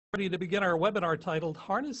Ready to begin our webinar titled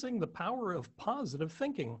Harnessing the Power of Positive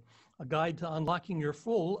Thinking, a guide to unlocking your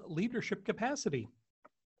full leadership capacity.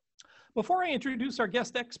 Before I introduce our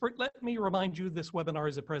guest expert, let me remind you this webinar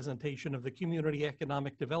is a presentation of the Community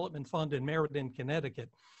Economic Development Fund in Meriden, Connecticut.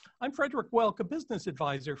 I'm Frederick Welk, a business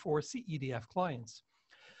advisor for CEDF clients.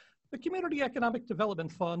 The Community Economic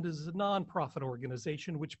Development Fund is a nonprofit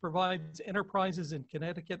organization which provides enterprises in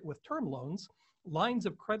Connecticut with term loans, lines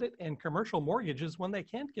of credit, and commercial mortgages when they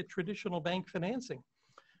can't get traditional bank financing.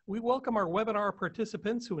 We welcome our webinar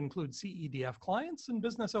participants who include CEDF clients and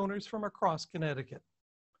business owners from across Connecticut.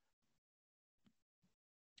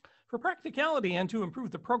 For practicality and to improve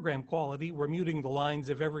the program quality, we're muting the lines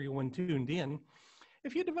of everyone tuned in.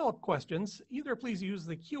 If you develop questions, either please use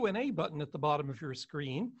the Q&A button at the bottom of your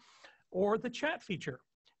screen or the chat feature,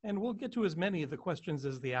 and we'll get to as many of the questions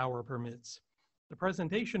as the hour permits. The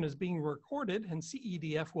presentation is being recorded, and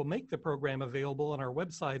CEDF will make the program available on our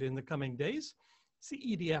website in the coming days,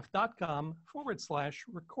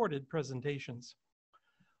 cedf.com/recorded presentations.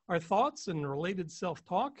 Our thoughts and related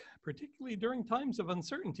self-talk, particularly during times of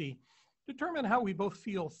uncertainty, determine how we both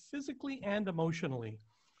feel physically and emotionally.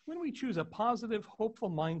 When we choose a positive, hopeful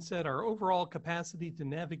mindset, our overall capacity to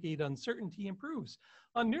navigate uncertainty improves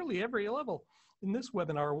on nearly every level. In this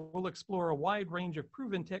webinar, we'll explore a wide range of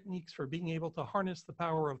proven techniques for being able to harness the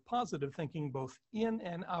power of positive thinking both in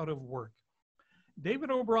and out of work. David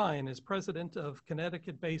O'Brien is president of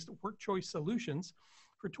Connecticut-based WorkChoice Solutions.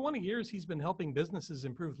 For 20 years, he's been helping businesses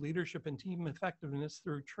improve leadership and team effectiveness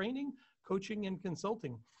through training, coaching, and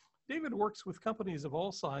consulting. David works with companies of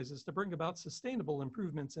all sizes to bring about sustainable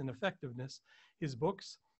improvements in effectiveness. His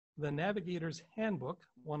books, The Navigator's Handbook,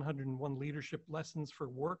 101 Leadership Lessons for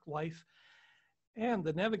Work, Life, and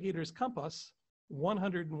The Navigator's Compass,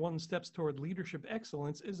 101 Steps Toward Leadership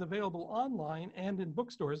Excellence, is available online and in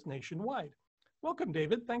bookstores nationwide. Welcome,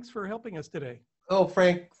 David. Thanks for helping us today. Oh,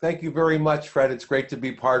 Frank, thank you very much, Fred. It's great to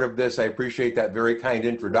be part of this. I appreciate that very kind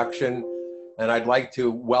introduction. And I'd like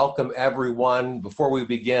to welcome everyone. Before we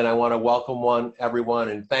begin, I want to welcome everyone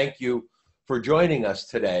and thank you for joining us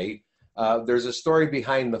today. There's a story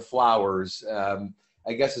behind the flowers.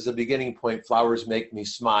 I guess as a beginning point, flowers make me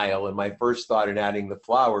smile. And my first thought in adding the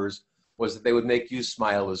flowers was that they would make you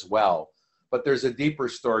smile as well. But there's a deeper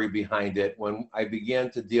story behind it. When I began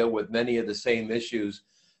to deal with many of the same issues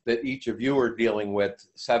that each of you are dealing with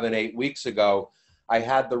 7-8 weeks ago, I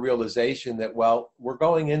had the realization that, well, we're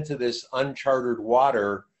going into this uncharted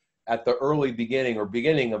water at the early beginning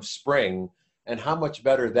of spring, and how much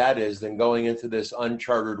better that is than going into this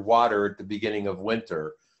uncharted water at the beginning of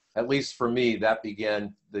winter. At least for me, that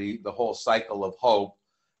began the whole cycle of hope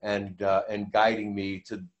and guiding me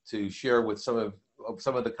to share with some of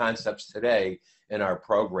the concepts today in our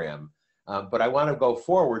program. But I want to go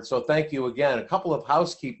forward, so thank you again. A couple of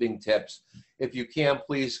housekeeping tips. If you can,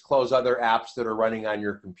 please close other apps that are running on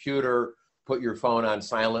your computer. Put your phone on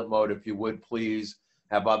silent mode if you would, please.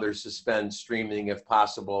 Have others suspend streaming if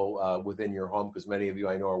possible within your home, because many of you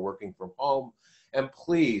I know are working from home. And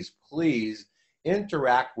please, please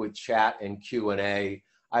interact with chat and Q&A.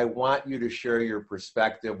 I want you to share your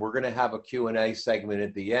perspective. We're going to have a Q&A segment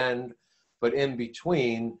at the end, but in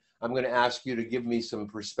between, I'm going to ask you to give me some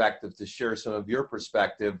perspective, to share some of your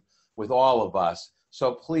perspective with all of us.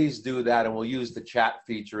 So please do that, and we'll use the chat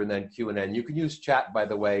feature and then Q&A. And you can use chat, by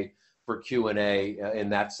the way, for Q&A in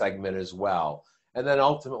that segment as well. And then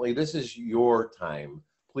ultimately, this is your time.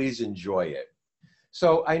 Please enjoy it.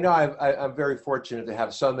 So I know I'm very fortunate to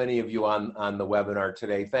have so many of you on the webinar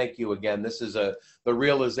today. Thank you again. This is the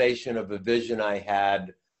realization of a vision I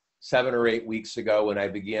had 7 or 8 weeks ago when I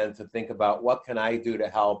began to think about what can I do to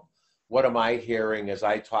help. What am I hearing as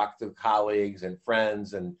I talk to colleagues and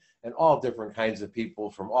friends and all different kinds of people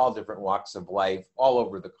from all different walks of life all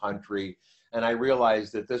over the country? And I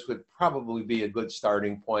realized that this would probably be a good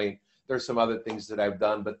starting point. There's some other things that I've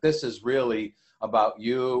done, but this is really about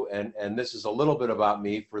you, and this is a little bit about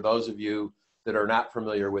me. For those of you that are not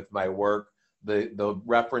familiar with my work, the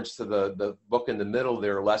reference to the book in the middle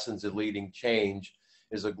there, Lessons in Leading Change,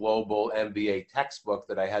 is a global MBA textbook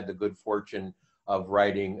that I had the good fortune of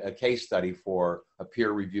writing a case study for, a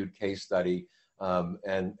peer-reviewed case study,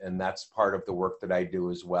 and that's part of the work that I do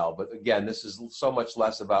as well. But again, this is so much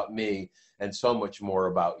less about me and so much more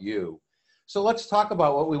about you. So let's talk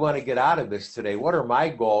about what we want to get out of this today. What are my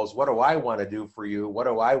goals? What do I want to do for you? What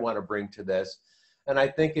do I want to bring to this? And I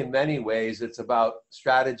think in many ways, it's about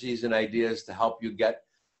strategies and ideas to help you get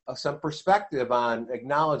some perspective on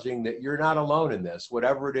acknowledging that you're not alone in this.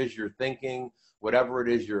 Whatever it is you're thinking, whatever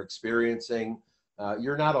it is you're experiencing,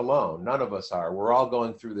 you're not alone. None of us are. We're all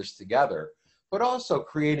going through this together. But also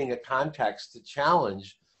creating a context to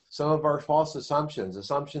challenge some of our false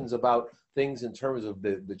assumptions about things in terms of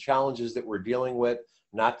the challenges that we're dealing with,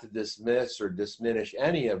 not to dismiss or diminish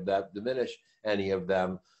any of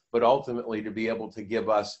them, but ultimately to be able to give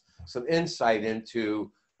us some insight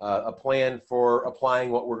into a plan for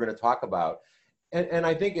applying what we're going to talk about. And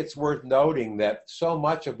I think it's worth noting that so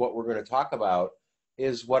much of what we're going to talk about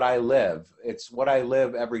is what I live. It's what I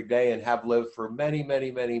live every day and have lived for many,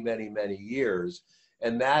 many, many, many, many years.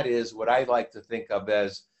 And that is what I like to think of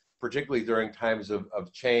as, particularly during times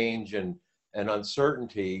of change and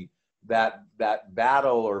uncertainty, that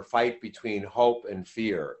battle or fight between hope and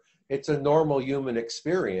fear. It's a normal human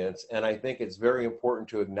experience. And I think it's very important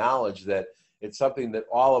to acknowledge that it's something that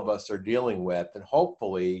all of us are dealing with. And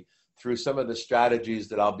hopefully, through some of the strategies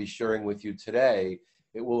that I'll be sharing with you today,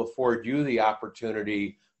 it will afford you the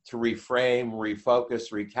opportunity to reframe,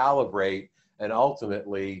 refocus, recalibrate, and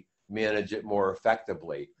ultimately manage it more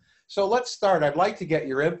effectively. So let's start. I'd like to get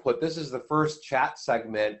your input. This is the first chat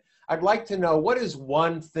segment. I'd like to know, what is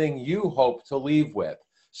one thing you hope to leave with?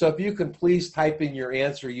 So if you can please type in your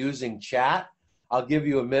answer using chat. I'll give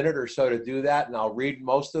you a minute or so to do that, and I'll read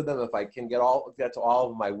most of them. If I can get to all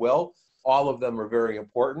of them, I will. All of them are very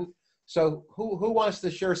important. So who wants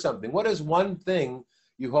to share something? What is one thing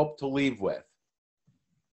you hope to leave with?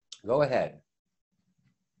 Go ahead.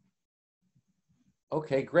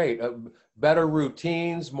 Okay, great. Better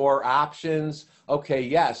routines, more options. Okay,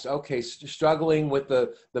 yes. Okay, struggling with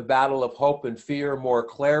the battle of hope and fear, more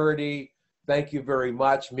clarity. Thank you very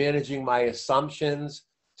much. Managing my assumptions.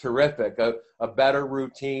 Terrific. A better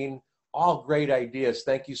routine. All great ideas.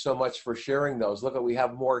 Thank you so much for sharing those. Look, we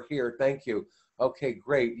have more here. Thank you. Okay,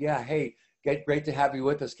 great. Yeah, hey, great to have you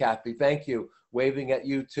with us, Kathy. Thank you. Waving at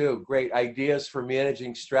you too. Great ideas for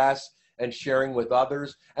managing stress and sharing with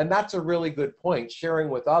others. And that's a really good point, sharing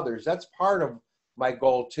with others. That's part of my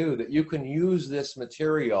goal too, that you can use this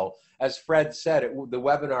material. As Fred said, the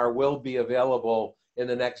webinar will be available in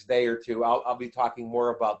the next day or two. I'll be talking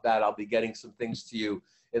more about that. I'll be getting some things to you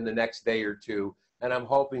in the next day or two. And I'm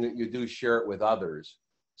hoping that you do share it with others.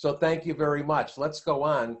 So thank you very much. Let's go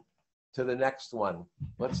on to the next one.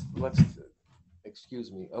 Let's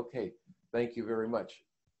excuse me. Okay, thank you very much.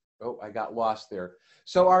 Oh, I got lost there.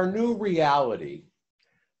 So our new reality.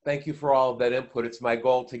 Thank you for all of that input. It's my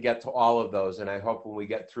goal to get to all of those. And I hope when we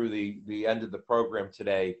get through the end of the program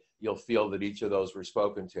today, you'll feel that each of those were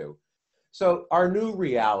spoken to. So our new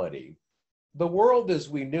reality, the world as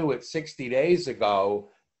we knew it 60 days ago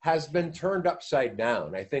has been turned upside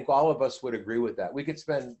down. I think all of us would agree with that. We could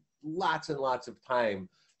spend lots and lots of time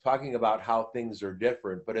talking about how things are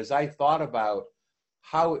different. But as I thought about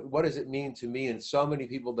what does it mean to me and so many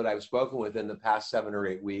people that I've spoken with in the past 7 or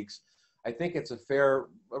 8 weeks, I think it's a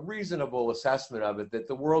reasonable assessment of it, that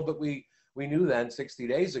the world that we knew then 60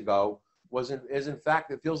 days ago is in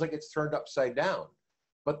fact, it feels like it's turned upside down.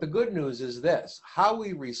 But the good news is this: how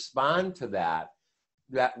we respond to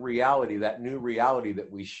that reality, that new reality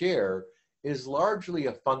that we share, is largely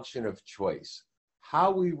a function of choice.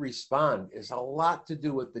 How we respond is a lot to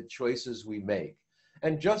do with the choices we make.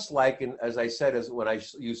 And just like, as I said,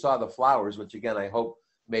 you saw the flowers, which again, I hope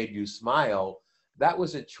made you smile, that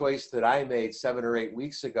was a choice that I made 7 or 8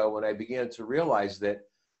 weeks ago when I began to realize that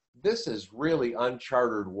this is really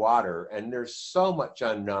uncharted water and there's so much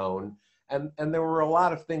unknown. And there were a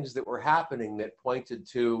lot of things that were happening that pointed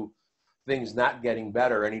to things not getting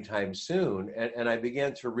better anytime soon. And I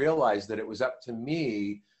began to realize that it was up to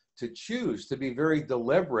me to choose to be very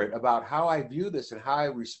deliberate about how I view this and how I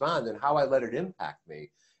respond and how I let it impact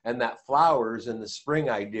me. And that flowers and the spring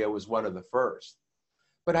idea was one of the first.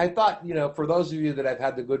 But I thought, for those of you that I've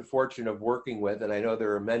had the good fortune of working with, and I know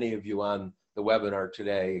there are many of you on the webinar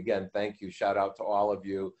today, again, thank you, shout out to all of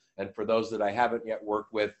you. And for those that I haven't yet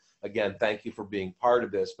worked with, again, thank you for being part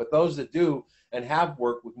of this. But those that do and have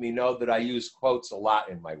worked with me know that I use quotes a lot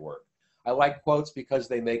in my work. I like quotes because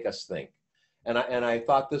they make us think. And I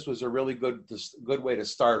thought this was a really good way to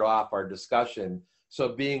start off our discussion. So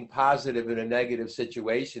being positive in a negative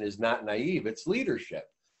situation is not naive, it's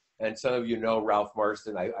leadership. And some of you know Ralph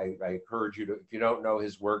Marston. I encourage you to, if you don't know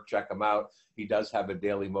his work, check him out. He does have a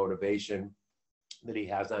daily motivation that he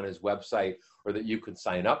has on his website or that you can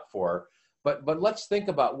sign up for. But let's think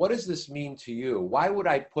about, what does this mean to you? Why would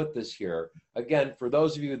I put this here? Again, for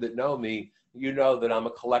those of you that know me, you know that I'm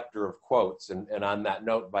a collector of quotes. And on that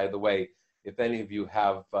note, by the way, if any of you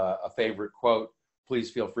have a favorite quote, please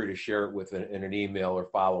feel free to share it in an email or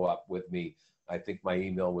follow up with me. I think my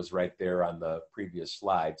email was right there on the previous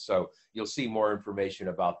slide. So you'll see more information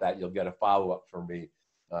about that. You'll get a follow-up from me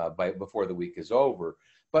before the week is over.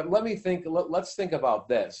 But let's think about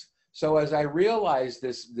this. So as I realize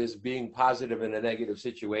this being positive in a negative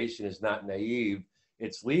situation is not naive,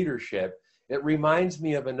 it's leadership, it reminds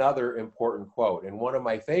me of another important quote, and one of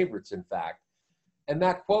my favorites, in fact. And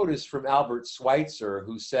that quote is from Albert Schweitzer,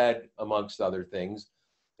 who said, amongst other things,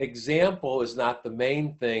 example is not the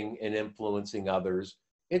main thing in influencing others,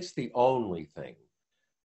 it's the only thing.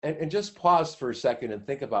 And just pause for a second and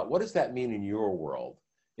think about, what does that mean in your world?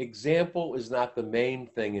 Example is not the main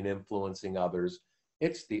thing in influencing others,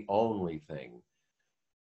 it's the only thing.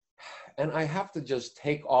 And I have to just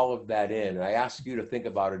take all of that in, and I ask you to think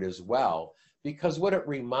about it as well, because what it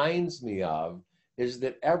reminds me of is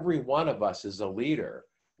that every one of us is a leader.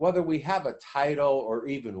 Whether we have a title or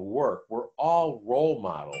even work, we're all role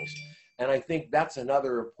models. And I think that's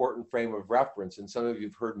another important frame of reference. And some of you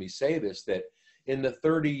have heard me say this, that in the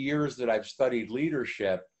 30 years that I've studied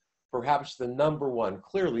leadership, perhaps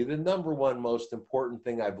clearly the number one most important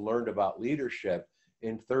thing I've learned about leadership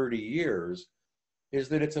in 30 years is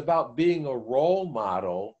that it's about being a role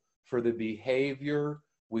model for the behavior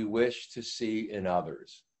we wish to see in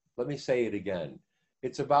others. Let me say it again.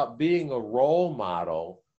 It's about being a role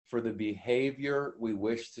model for the behavior we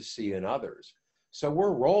wish to see in others. So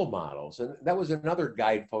we're role models. And that was another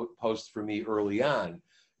guidepost for me early on,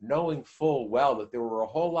 knowing full well that there were a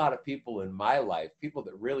whole lot of people in my life, people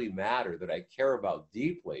that really matter, that I care about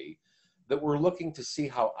deeply, that were looking to see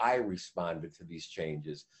how I responded to these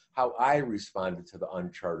changes, how I responded to the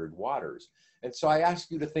uncharted waters. And so I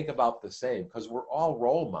ask you to think about the same, because we're all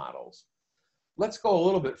role models. Let's go a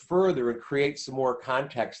little bit further and create some more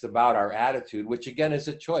context about our attitude, which again is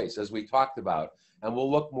a choice, as we talked about, and we'll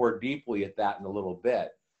look more deeply at that in a little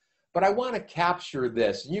bit. But I want to capture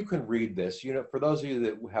this, and you can read this. You know, for those of you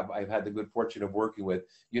that I've had the good fortune of working with,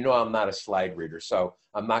 you know I'm not a slide reader, so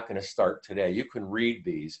I'm not going to start today. You can read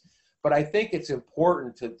these. But I think it's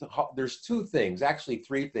important there's two things, actually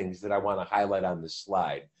three things that I want to highlight on this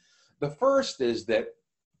slide. The first is that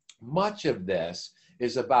much of this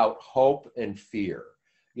is about hope and fear.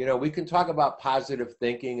 You know, we can talk about positive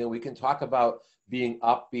thinking and we can talk about being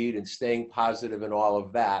upbeat and staying positive and all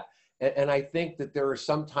of that. And I think that there are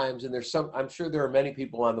sometimes, and I'm sure there are many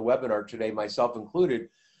people on the webinar today, myself included,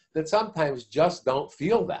 that sometimes just don't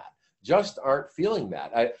feel that, just aren't feeling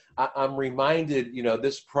that. I'm reminded, you know,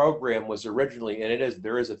 this program was originally, and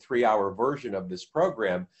there is a 3-hour version of this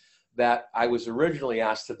program that I was originally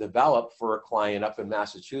asked to develop for a client up in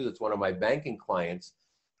Massachusetts, one of my banking clients.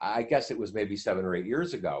 I guess it was maybe 7 or 8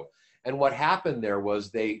 years ago. And what happened there was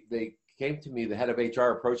they came to me, the head of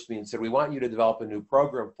HR approached me and said, we want you to develop a new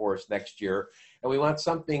program for us next year. And we want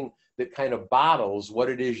something that kind of bottles what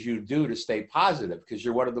it is you do to stay positive, because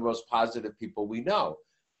you're one of the most positive people we know.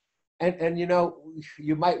 And you know,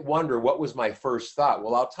 you might wonder, what was my first thought?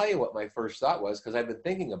 Well, I'll tell you what my first thought was, because I've been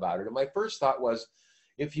thinking about it. And my first thought was,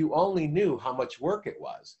 if you only knew how much work it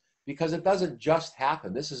was, because it doesn't just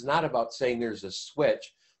happen. This is not about saying there's a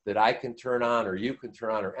switch that I can turn on or you can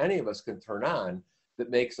turn on or any of us can turn on that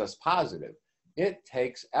makes us positive. It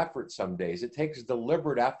takes effort some days. It takes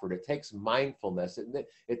deliberate effort. It takes mindfulness.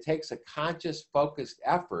 It takes a conscious, focused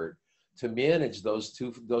effort to manage those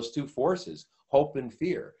two forces, hope and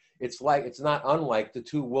fear. It's not unlike the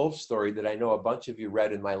two wolves story that I know a bunch of you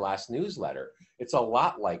read in my last newsletter. It's a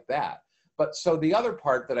lot like that. But so the other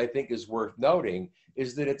part that I think is worth noting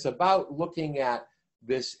is that it's about looking at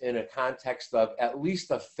this in a context of at least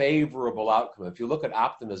a favorable outcome. If you look at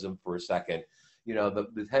optimism for a second, you know,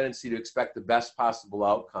 the tendency to expect the best possible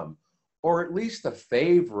outcome, or at least a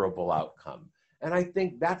favorable outcome. And I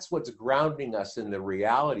think that's what's grounding us in the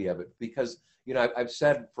reality of it, because, you know, I've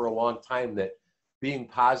said for a long time that being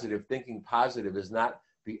positive, thinking positive is not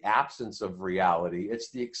the absence of reality, it's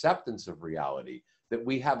the acceptance of reality, that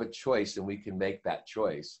we have a choice and we can make that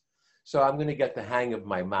choice. So I'm going to get the hang of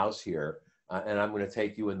my mouse here, and I'm going to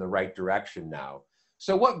take you in the right direction now.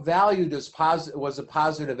 So what value does a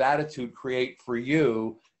positive attitude create for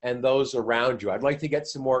you and those around you? I'd like to get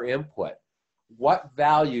some more input. What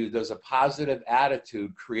value does a positive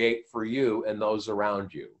attitude create for you and those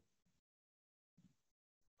around you?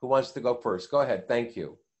 Who wants to go first? Go ahead. Thank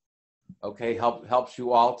you. Okay, helps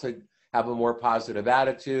you all to have a more positive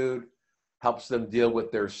attitude, helps them deal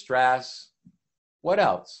with their stress. What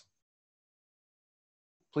else?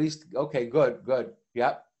 Please, okay, good.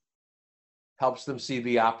 Yep. Helps them see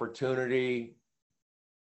the opportunity.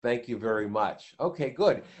 Thank you very much. Okay,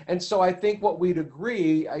 good. And so I think what we'd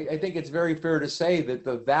agree, I think it's very fair to say that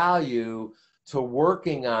the value to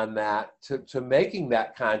working on that, to making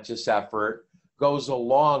that conscious effort goes a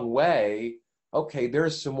long way. Okay,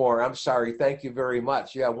 there's some more. I'm sorry. Thank you very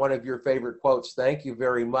much. Yeah, one of your favorite quotes. Thank you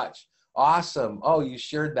very much. Awesome. Oh, you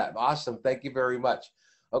shared that. Awesome. Thank you very much.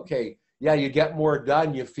 Okay, yeah, you get more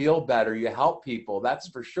done, you feel better, you help people, that's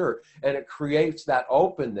for sure. And it creates that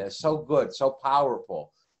openness, so good, so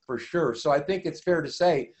powerful, for sure. So I think it's fair to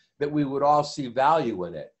say that we would all see value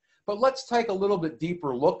in it. But let's take a little bit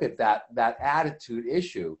deeper look at that attitude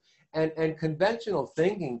issue. And conventional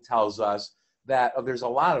thinking tells us that there's a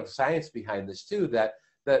lot of science behind this too, that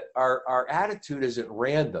our attitude isn't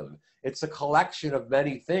random. It's a collection of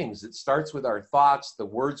many things. It starts with our thoughts, the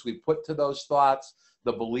words we put to those thoughts,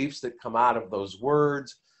 the beliefs that come out of those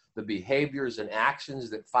words, the behaviors and actions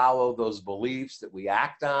that follow those beliefs that we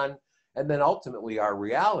act on, and then ultimately our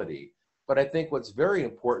reality. But I think what's very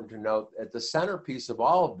important to note at the centerpiece of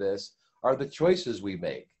all of this are the choices we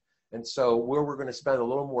make. And so where we're going to spend a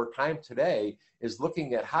little more time today is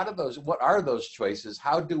looking at what are those choices?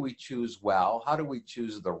 How do we choose well? How do we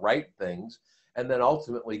choose the right things? And then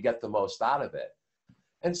ultimately get the most out of it.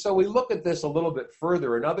 And so we look at this a little bit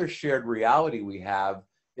further. Another shared reality we have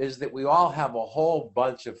is that we all have a whole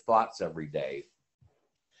bunch of thoughts every day.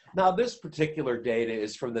 Now, this particular data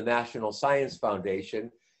is from the National Science Foundation,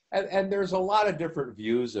 and there's a lot of different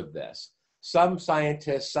views of this. Some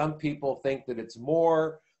scientists, some people think that it's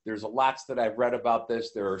more. There's lots that I've read about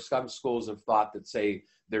this. There are some schools of thought that say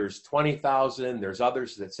there's 20,000. There's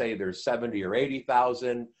others that say there's 70 or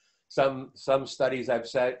 80,000. Some studies I've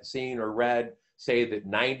seen or read say that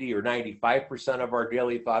 90 or 95% of our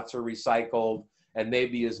daily thoughts are recycled, and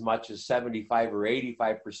maybe as much as 75 or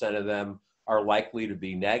 85% of them are likely to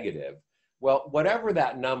be negative. Well, whatever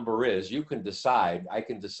that number is, you can decide. I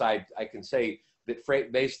can say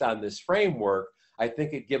that based on this framework, I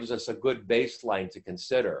think it gives us a good baseline to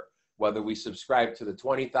consider. Whether we subscribe to the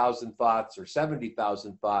 20,000 thoughts or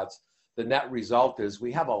 70,000 thoughts, the net result is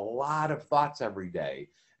we have a lot of thoughts every day.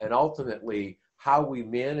 And ultimately, how we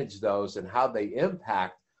manage those and how they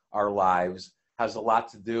impact our lives has a lot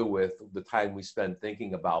to do with the time we spend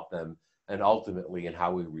thinking about them and ultimately in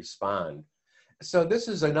how we respond. So this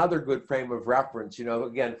is another good frame of reference.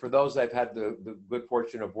 Again, for those I've had the good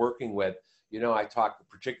fortune of working with, I talk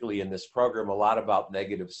particularly in this program a lot about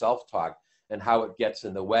negative self-talk and how it gets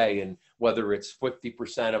in the way, and whether it's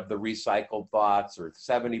 50% of the recycled thoughts or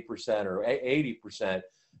 70% or 80%,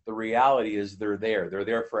 the reality is they're there. They're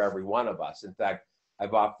there for every one of us. In fact,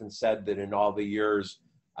 I've often said that in all the years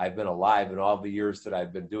I've been alive, in all the years that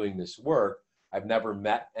I've been doing this work, I've never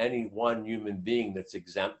met any one human being that's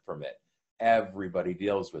exempt from it. Everybody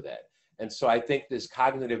deals with it. And so I think this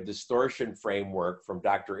cognitive distortion framework from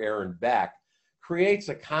Dr. Aaron Beck creates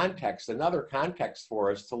another context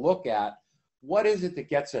for us to look at what is it that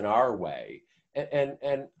gets in our way.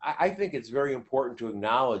 And I think it's very important to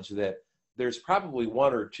acknowledge that there's probably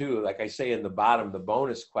one or two, like I say in the bottom, the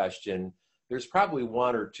bonus question, there's probably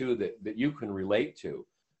one or two that you can relate to.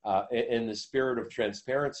 In the spirit of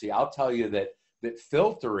transparency, I'll tell you that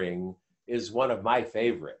filtering is one of my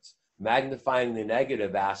favorites, magnifying the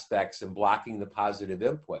negative aspects and blocking the positive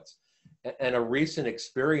inputs. And a recent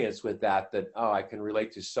experience with that I can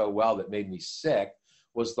relate to so well that made me sick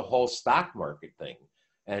was the whole stock market thing.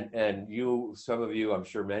 And some of you, I'm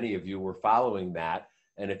sure many of you were following that.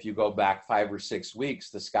 And if you go back 5 or 6 weeks,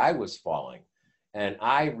 the sky was falling. And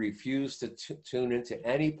I refused to tune into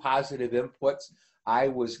any positive inputs. I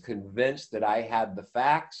was convinced that I had the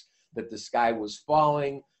facts, that the sky was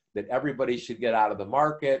falling, that everybody should get out of the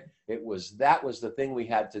market. That was the thing we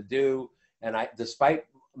had to do. And despite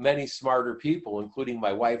many smarter people, including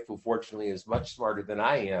my wife, who fortunately is much smarter than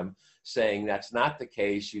I am, saying that's not the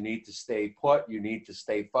case. You need to stay put. You need to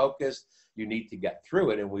stay focused. You need to get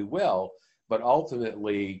through it, and we will. But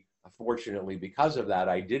ultimately, fortunately, because of that,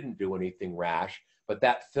 I didn't do anything rash. But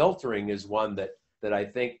that filtering is one that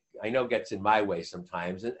I know gets in my way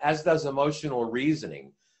sometimes, and as does emotional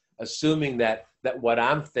reasoning, assuming that what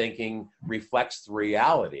I'm thinking reflects the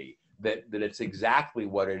reality, that it's exactly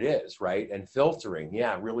what it is, right? And filtering,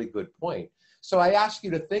 yeah, really good point. So I ask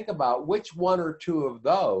you to think about which one or two of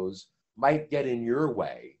those might get in your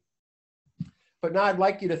way. But now I'd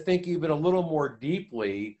like you to think even a little more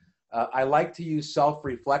deeply. I like to use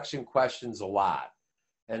self-reflection questions a lot.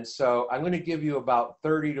 And so I'm going to give you about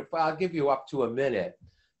I'll give you up to a minute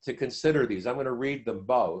to consider these. I'm going to read them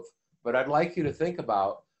both, but I'd like you to think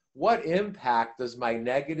about what impact does my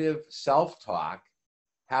negative self-talk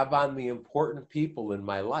have on the important people in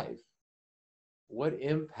my life? What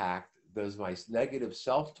impact does my negative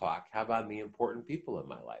self-talk have on the important people in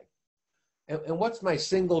my life? And what's my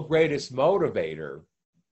single greatest motivator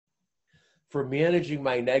for managing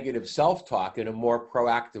my negative self-talk in a more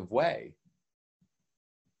proactive way?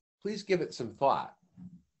 Please give it some thought.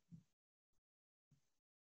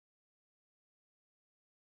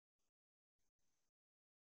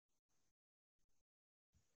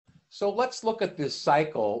 So let's look at this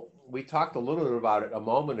cycle. We talked a little bit about it a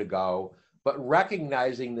moment ago, but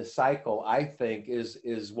recognizing the cycle, I think,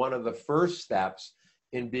 is one of the first steps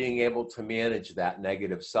in being able to manage that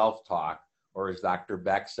negative self-talk, or as Dr.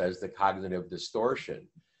 Beck says, the cognitive distortion.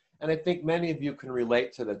 And I think many of you can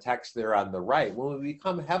relate to the text there on the right. When we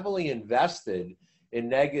become heavily invested in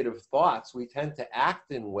negative thoughts, we tend to act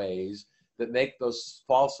in ways that make those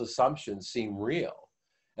false assumptions seem real.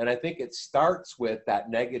 And I think it starts with that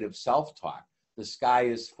negative self-talk. The sky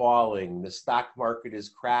is falling, the stock market is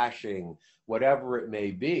crashing, whatever it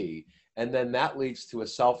may be. And then that leads to a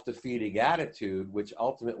self-defeating attitude, which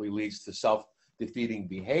ultimately leads to self-defeating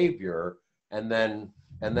behavior, and then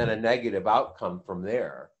a negative outcome from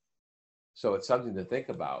there. So it's something to think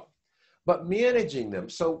about. But managing them.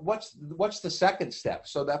 So what's the second step?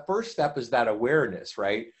 So that first step is that awareness,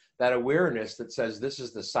 right? That awareness that says, this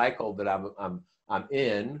is the cycle that I'm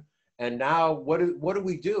in. And now what do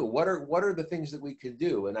we do? What are the things that we can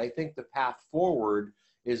do? And I think the path forward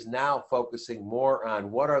is now focusing more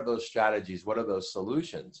on what are those strategies? What are those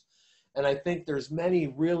solutions? And I think there's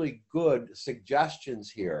many really good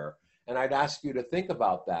suggestions here. And I'd ask you to think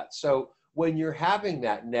about that. So when you're having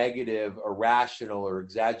that negative, irrational, or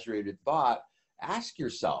exaggerated thought, ask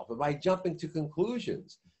yourself, am I jumping to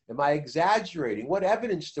conclusions? Am I exaggerating? What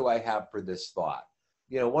evidence do I have for this thought?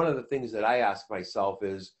 You know, one of the things that I ask myself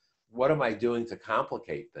is, what am I doing to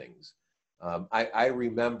complicate things? I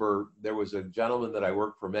remember there was a gentleman that I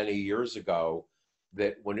worked for many years ago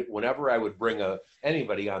that whenever I would bring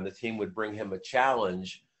anybody on the team would bring him a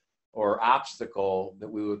challenge or obstacle that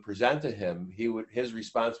we would present to him, his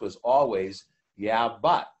response was always, yeah,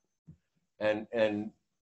 but. And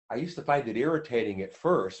I used to find it irritating at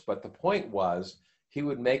first, but the point was he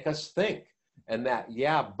would make us think. And that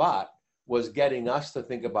yeah, but was getting us to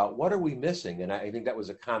think about what are we missing? And I think that was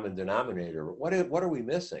a common denominator. What are we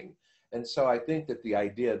missing? And so I think that the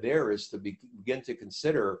idea there is to begin to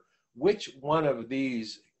consider which one of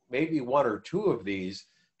these, maybe one or two of these,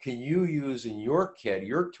 can you use in your kit,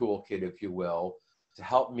 your toolkit, if you will, to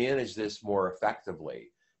help manage this more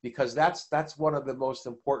effectively? Because that's one of the most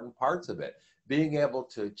important parts of it. Being able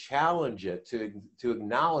to challenge it, to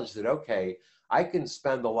acknowledge that, okay, I can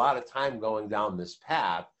spend a lot of time going down this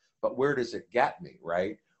path, but where does it get me,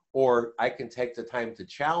 right? Or I can take the time to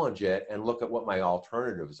challenge it and look at what my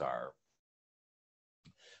alternatives are.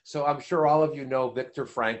 So I'm sure all of you know Viktor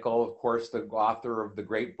Frankl, of course, the author of the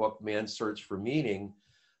great book, Man's Search for Meaning.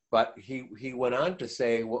 But he went on to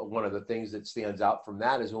say one of the things that stands out from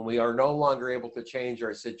that is when we are no longer able to change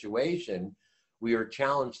our situation, we are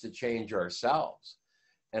challenged to change ourselves.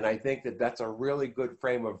 And I think that that's a really good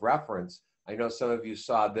frame of reference. I know some of you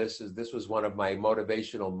saw this was one of my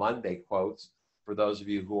Motivational Monday quotes. For those of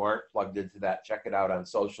you who aren't plugged into that, check it out on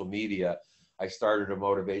social media. I started a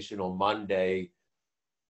Motivational Monday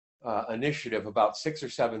initiative about 6 or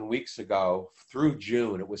 7 weeks ago through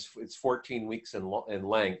June. It's 14 weeks in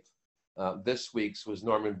length. This week's was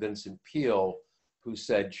Norman Vincent Peale, who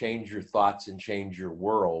said, change your thoughts and change your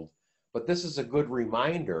world. But this is a good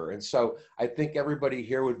reminder. And so I think everybody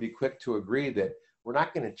here would be quick to agree that we're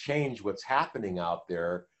not going to change what's happening out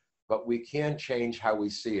there, but we can change how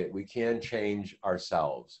we see it. We can change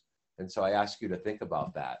ourselves. And so I ask you to think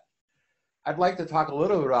about that. I'd like to talk a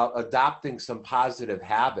little bit about adopting some positive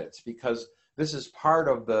habits, because this is part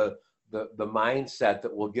of the mindset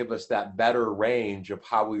that will give us that better range of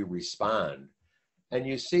how we respond. And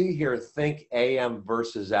you see here, think AM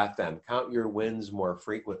versus FM, count your wins more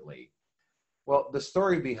frequently. Well, the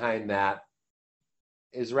story behind that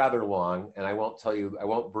is rather long, and I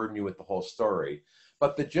won't burden you with the whole story,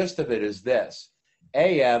 but the gist of it is this: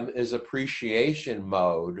 AM is appreciation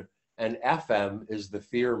mode and FM is the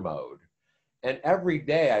fear mode. And every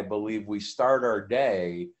day, I believe we start our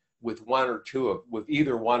day with with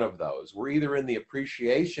either one of those. We're either in the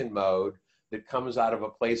appreciation mode that comes out of a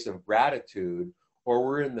place of gratitude, or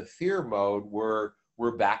we're in the fear mode where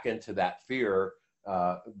we're back into that fear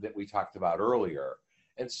that we talked about earlier.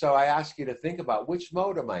 And so I ask you to think about, which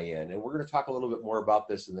mode am I in? And we're going to talk a little bit more about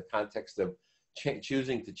this in the context of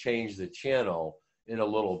choosing to change the channel in a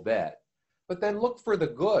little bit. But then look for the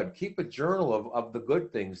good. Keep a journal of the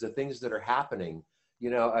good things, the things that are happening.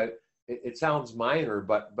 You know, it sounds minor,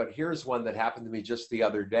 but here's one that happened to me just the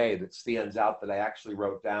other day that stands out, that I actually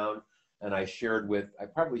wrote down and I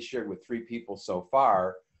probably shared with 3 people so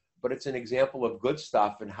far, but it's an example of good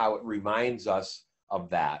stuff and how it reminds us of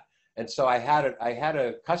that. And so I had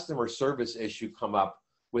a customer service issue come up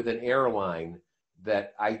with an airline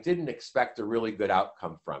that I didn't expect a really good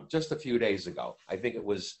outcome from just a few days ago. I think it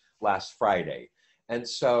was last Friday. And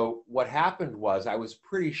so what happened was, I was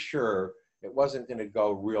pretty sure it wasn't going to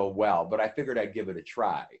go real well, but I figured I'd give it a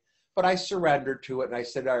try. But I surrendered to it and I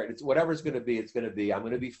said, all right, it's whatever's going to be, it's going to be. I'm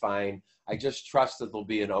going to be fine. I just trust that there'll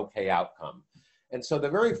be an okay outcome. And so the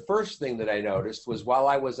very first thing that I noticed was while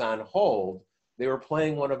I was on hold, they were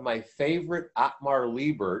playing one of my favorite Ottmar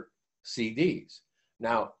Liebert CDs.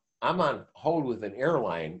 Now, I'm on hold with an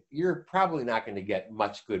airline. You're probably not going to get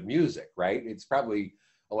much good music, right? It's probably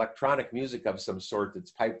electronic music of some sort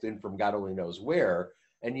that's piped in from God only knows where.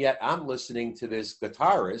 And yet I'm listening to this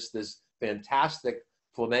guitarist, this fantastic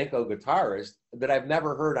flamenco guitarist that I've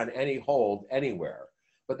never heard on any hold anywhere.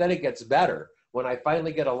 But then it gets better. When I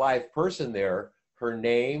finally get a live person there, her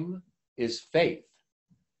name is Faith.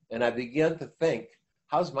 And I began to think,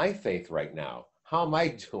 how's my faith right now? How am I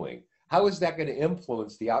doing? How is that going to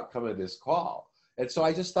influence the outcome of this call? And so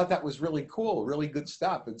I just thought that was really cool, really good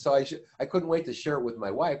stuff. And so I couldn't wait to share it with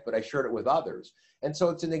my wife, but I shared it with others. And so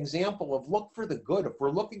it's an example of look for the good. If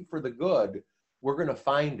we're looking for the good, we're going to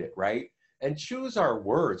find it, right? And choose our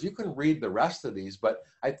words. You can read the rest of these, but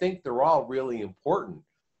I think they're all really important.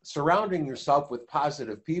 Surrounding yourself with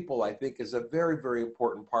positive people, I think, is a very, very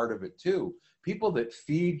important part of it too. People that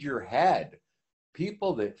feed your head,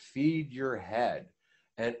 people that feed your head.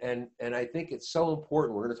 And I think it's so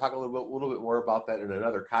important. We're going to talk a little bit more about that in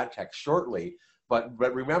another context shortly, but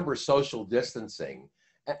remember social distancing.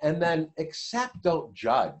 And then accept, don't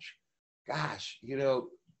judge. Gosh, you know,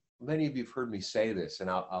 many of you have heard me say this,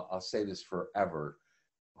 and I'll say this forever.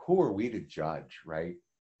 Who are we to judge, right?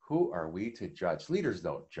 Who are we to judge? Leaders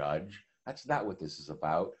don't judge. That's not what this is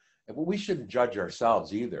about. And we shouldn't judge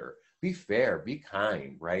ourselves either. Be fair, be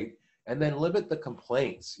kind, right? And then limit the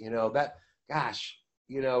complaints. You know, that, gosh,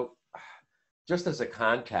 you know, just as a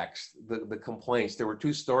context, the complaints, there were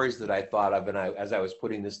two stories that I thought of as I was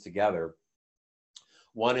putting this together.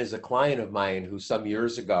 One is a client of mine who some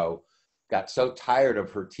years ago got so tired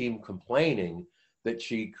of her team complaining that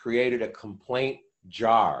she created a complaint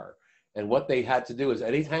jar. And what they had to do is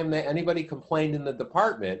anytime anybody complained in the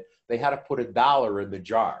department, they had to put $1 in the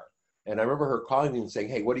jar. And I remember her calling me and saying,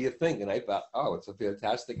 hey, what do you think? And I thought, oh, it's a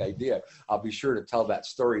fantastic idea. I'll be sure to tell that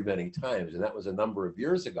story many times. And that was a number of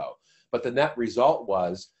years ago. But the net result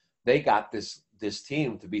was they got this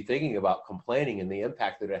team to be thinking about complaining and the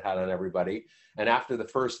impact that it had on everybody. And after the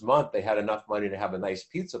first month, they had enough money to have a nice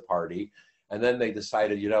pizza party. And then they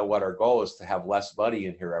decided, you know what, our goal is to have less money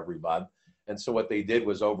in here every month. And so what they did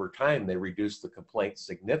was over time, they reduced the complaints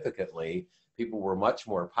significantly. People were much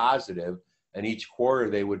more positive. And each quarter,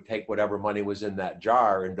 they would take whatever money was in that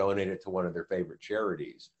jar and donate it to one of their favorite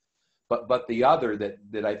charities. But the other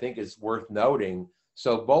that I think is worth noting,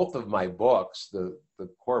 so both of my books, the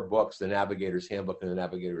core books, The Navigator's Handbook and The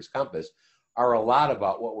Navigator's Compass, are a lot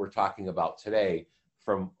about what we're talking about today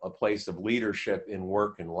from a place of leadership in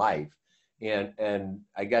work and life. And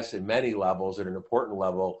I guess in many levels, at an important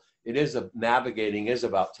level, navigating is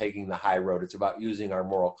about taking the high road. It's about using our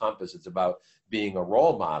moral compass. It's about being a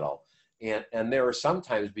role model. And there are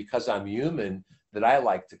sometimes, because I'm human, that I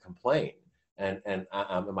like to complain. And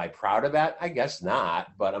am I proud of that? I guess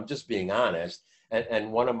not, but I'm just being honest.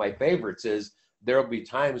 And one of my favorites is there'll be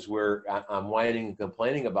times where I'm whining and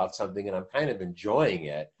complaining about something and I'm kind of enjoying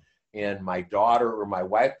it. And my daughter or my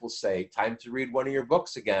wife will say, time to read one of your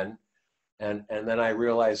books again. And then I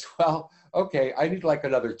realize, well, okay, I need like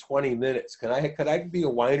another 20 minutes. Could I be a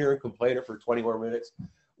whiner and complainer for 20 more minutes?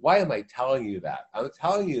 Why am I telling you that? I'm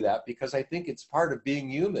telling you that because I think it's part of being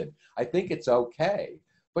human. I think it's okay,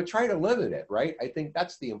 but try to limit it, right? I think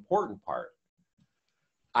that's the important part.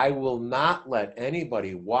 I will not let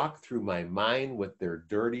anybody walk through my mind with their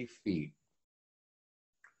dirty feet.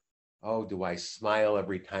 Oh, do I smile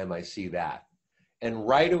every time I see that? And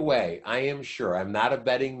right away, I am sure, I'm not a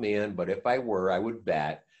betting man, but if I were, I would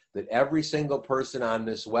bet that every single person on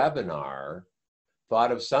this webinar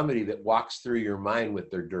thought of somebody that walks through your mind with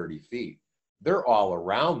their dirty feet. They're all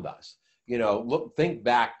around us. You know, think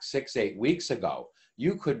back 6-8 weeks ago.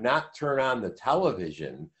 You could not turn on the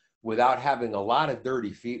television without having a lot of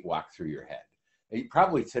dirty feet walk through your head. And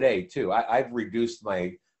probably today too. I've reduced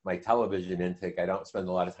my television intake. I don't spend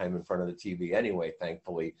a lot of time in front of the TV anyway,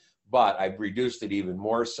 thankfully, but I've reduced it even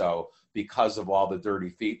more so because of all the dirty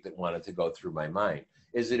feet that wanted to go through my mind.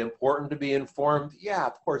 Is it important to be informed? Yeah,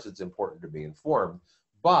 of course it's important to be informed,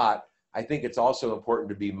 but I think it's also important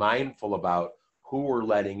to be mindful about who we're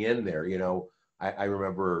letting in there. You know, I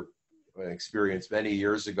remember an experience many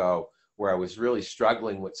years ago where I was really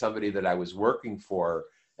struggling with somebody that I was working for,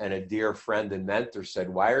 and a dear friend and mentor said,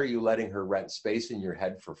 why are you letting her rent space in your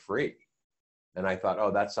head for free? And I thought,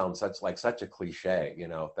 oh, that sounds like such a cliche, you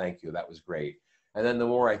know, thank you, that was great. And then the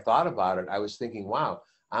more I thought about it, I was thinking, wow,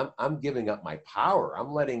 I'm giving up my power.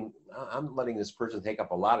 I'm letting this person take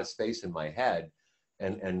up a lot of space in my head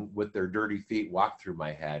and with their dirty feet walk through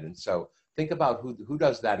my head. And so think about who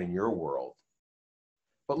does that in your world.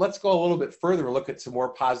 But let's go a little bit further and look at some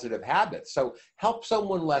more positive habits. So help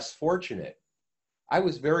someone less fortunate. I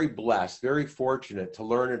was very blessed, very fortunate to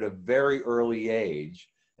learn at a very early age,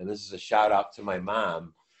 and this is a shout out to my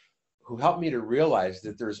mom, who helped me to realize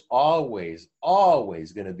that there's always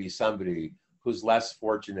going to be somebody who's less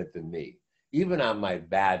fortunate than me. Even on my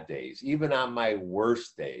bad days, even on my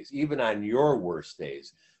worst days, even on your worst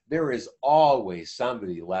days, there is always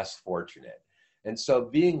somebody less fortunate. And so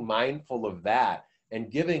being mindful of that and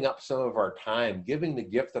giving up some of our time, giving the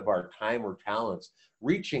gift of our time or talents,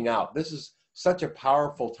 reaching out. This is such a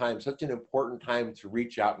powerful time, such an important time to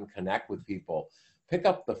reach out and connect with people. Pick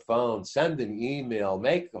up the phone, send an email,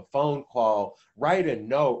 make a phone call, write a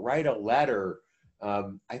note, write a letter.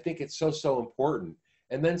 I think it's so important.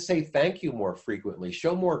 And then say thank you more frequently,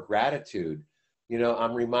 show more gratitude. You know,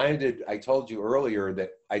 I'm reminded, I told you earlier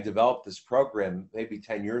that I developed this program maybe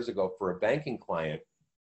 10 years ago for a banking client.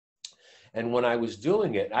 And when I was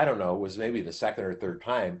doing it, I don't know, it was maybe the second or third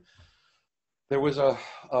time, there was a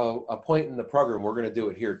point in the program, we're going to do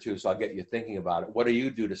it here too, so I'll get you thinking about it. What do you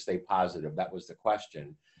do to stay positive? That was the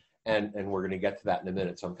question. And we're going to get to that in a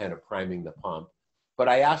minute, so I'm kind of priming the pump. But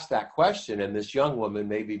I asked that question, and this young woman,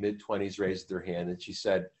 maybe mid-20s, raised her hand, and she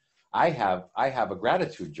said, I have a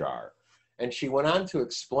gratitude jar. And she went on to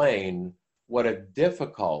explain what a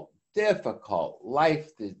difficult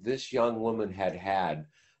life that this young woman had,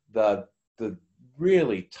 the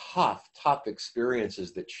really tough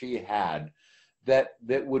experiences that she had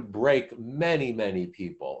that would break many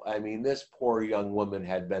people. I mean, this poor young woman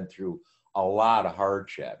had been through a lot of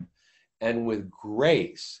hardship. And with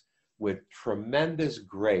grace, with tremendous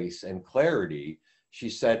grace and clarity, she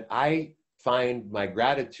said, I find my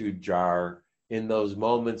gratitude jar in those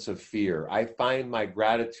moments of fear. I find my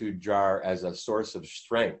gratitude jar as a source of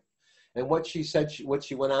strength. And what she said, what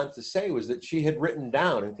she went on to say was that she had written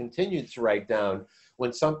down and continued to write down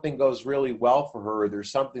when something goes really well for her, or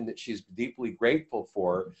there's something that she's deeply grateful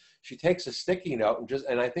for, she takes a sticky note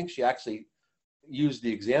and I think she actually used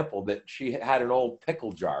the example that she had an old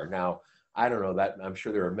pickle jar. Now, I don't know that, I'm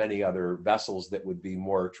sure there are many other vessels that would be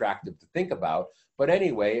more attractive to think about, but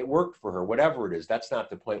anyway, it worked for her, whatever it is. That's not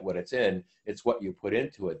the point what it's in, it's what you put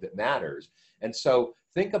into it that matters. And so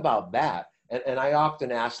think about that. And I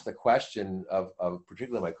often ask the question of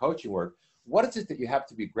particularly my coaching work, what is it that you have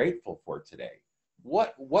to be grateful for today?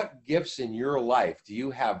 What gifts in your life do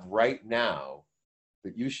you have right now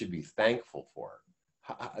that you should be thankful for?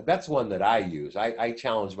 That's one that I use. I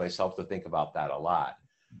challenge myself to think about that a lot.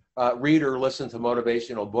 Read or listen to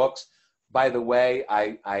motivational books. By the way,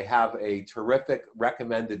 I have a terrific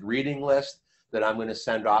recommended reading list that I'm going to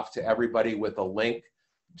send off to everybody with a link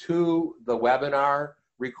to the webinar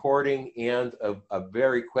recording and a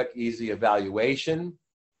very quick, easy evaluation.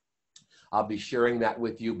 I'll be sharing that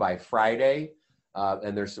with you by Friday.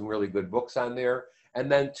 And there's some really good books on there.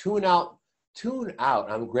 And then tune out.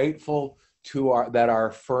 I'm grateful that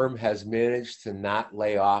our firm has managed to not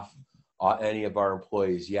lay off any of our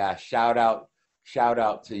employees. Yeah, shout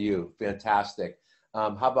out to you. Fantastic.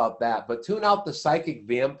 How about that? But tune out the psychic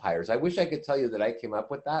vampires. I wish I could tell you that I came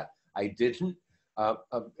up with that. I didn't.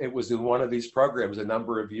 It was in one of these programs a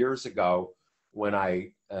number of years ago when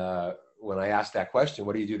I asked that question,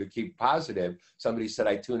 what do you do to keep positive? Somebody said,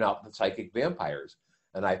 I tune out the psychic vampires.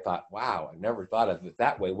 And I thought, wow, I never thought of it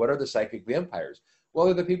that way. What are the psychic vampires? Well,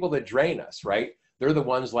 they're the people that drain us, right? They're the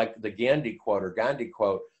ones like the Gandhi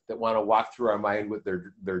quote that want to walk through our mind with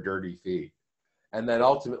their dirty feet. And then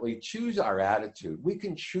ultimately choose our attitude. We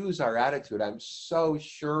can choose our attitude. I'm so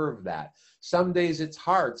sure of that. Some days it's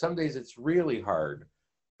hard. Some days it's really hard,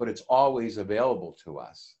 but it's always available to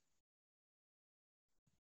us.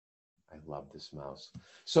 I love this mouse.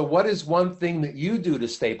 So what is one thing that you do to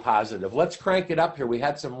stay positive? Let's crank it up here. We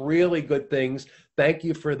had some really good things. Thank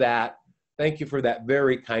you for that. Thank you for that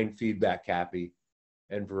very kind feedback, Cappy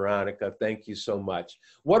and Veronica. Thank you so much.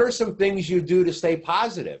 What are some things you do to stay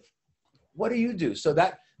positive? What do you do? So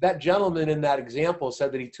that gentleman in that example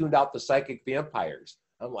said that he tuned out the psychic vampires.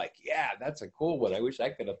 I'm like, yeah, that's a cool one. I wish I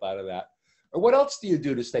could have thought of that. Or what else do you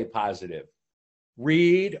do to stay positive?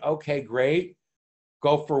 Read. Okay, great.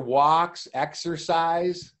 Go for walks,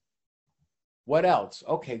 exercise. What else?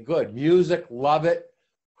 Okay, good. Music, love it.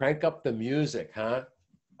 Crank up the music, huh?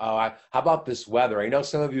 How about this weather? I know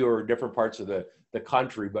some of you are in different parts of the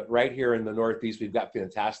country, but right here in the Northeast, we've got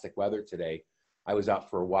fantastic weather today. I was out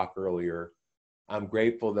for a walk earlier. I'm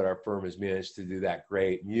grateful that our firm has managed to do that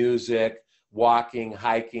great. Music, walking,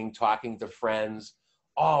 hiking, talking to friends,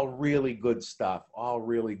 All really good stuff. All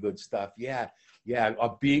really good stuff. Yeah. Yeah.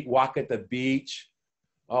 Walk at the beach.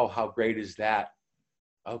 Oh, how great is that?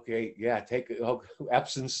 Okay. Yeah. Take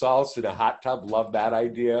Epsom salts in a hot tub. Love that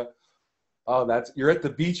idea. Oh, you're at the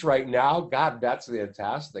beach right now. God, that's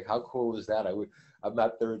fantastic. How cool is that? I'm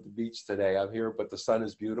not there at the beach today. I'm here, but the sun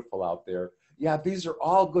is beautiful out there. Yeah, these are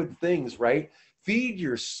all good things, right? Feed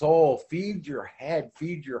your soul, feed your head,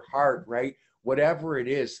 feed your heart, right? Whatever it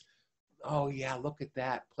is. Oh yeah, look at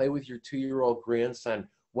that. Play with your 2-year-old grandson.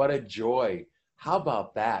 What a joy. How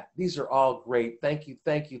about that? These are all great. Thank you,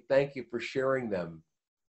 thank you, thank you for sharing them.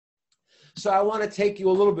 So I want to take you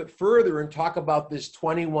a little bit further and talk about this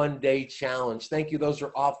 21-day challenge. Thank you. Those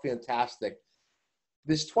are all fantastic.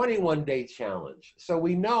 This 21-day challenge. So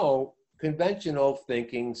we know conventional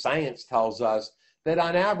thinking, science tells us that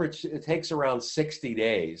on average, it takes around 60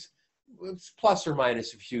 days, plus or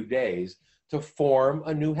minus a few days, to form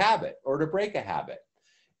a new habit or to break a habit.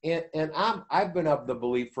 And I've been of the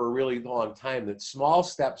belief for a really long time that small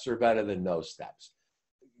steps are better than no steps.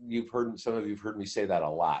 Some of you have heard me say that a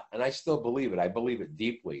lot, and I still believe it. I believe it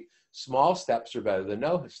deeply. Small steps are better than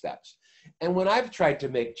no steps. And when I've tried to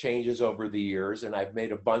make changes over the years, and I've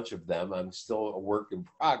made a bunch of them, I'm still a work in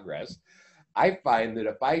progress. I find that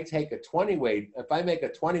if I make a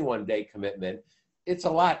 21-day commitment, it's a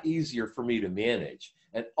lot easier for me to manage,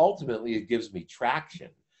 and ultimately it gives me traction.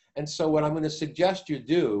 And so what I'm going to suggest you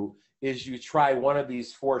do is you try one of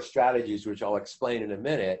these 4 strategies, which I'll explain in a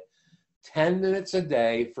minute. 10 minutes a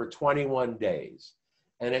day for 21 days.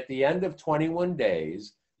 And at the end of 21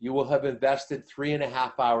 days, you will have invested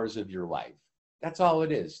 3.5 hours of your life. That's all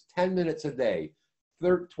it is. 10 minutes a day,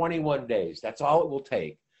 21 days. That's all it will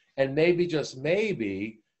take. And maybe, just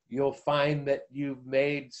maybe, you'll find that you've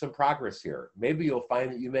made some progress here. Maybe you'll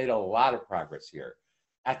find that you made a lot of progress here.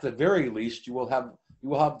 At the very least, you will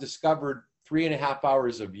have discovered 3.5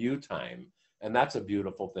 hours of you time. And that's a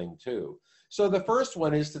beautiful thing too. So the first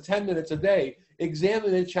one is to 10 minutes a day,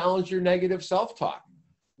 examine and challenge your negative self-talk.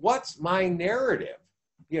 What's my narrative?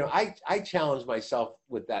 I challenge myself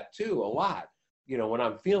with that too a lot, when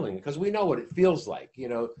I'm feeling it, because we know what it feels like.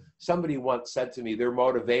 Somebody once said to me, their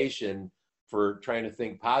motivation for trying to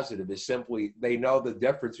think positive is simply they know the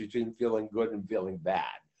difference between feeling good and feeling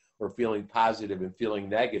bad, or feeling positive and feeling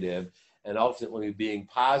negative, and ultimately being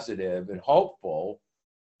positive and hopeful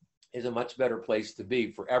is a much better place to be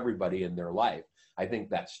for everybody in their life. I think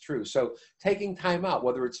that's true. So taking time out,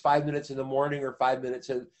 whether it's 5 minutes in the morning or 5 minutes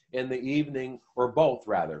in the evening, or both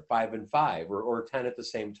rather, 5 and 5, or 10 at the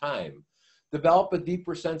same time. Develop a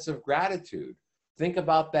deeper sense of gratitude. Think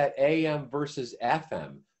about that AM versus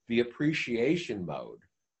FM, the appreciation mode.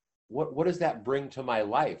 What does that bring to my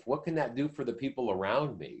life? What can that do for the people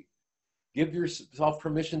around me? Give yourself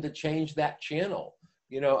permission to change that channel.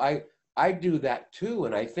 I do that too,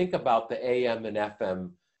 and I think about the AM and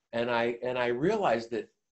FM, and I realize that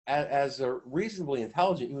as a reasonably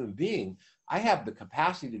intelligent human being, I have the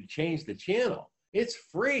capacity to change the channel. It's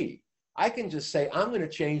free. I can just say, I'm going to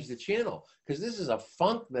change the channel because this is a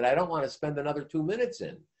funk that I don't want to spend another 2 minutes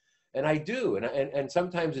in. And I do, and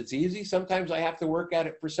sometimes it's easy. Sometimes I have to work at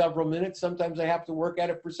it for several minutes. Sometimes I have to work at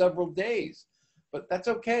it for several days, but that's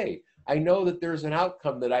okay. I know that there's an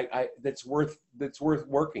outcome that that's worth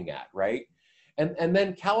working at, right? And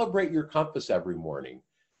then calibrate your compass every morning.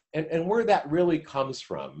 And where that really comes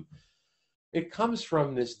from, it comes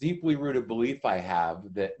from this deeply rooted belief I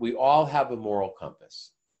have that we all have a moral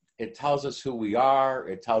compass. It tells us who we are.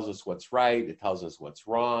 It tells us what's right. It tells us what's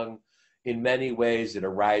wrong. In many ways, it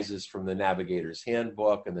arises from the Navigator's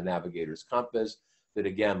Handbook and the Navigator's Compass that,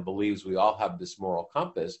 again, believes we all have this moral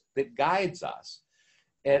compass that guides us.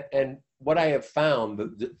 And what I have found,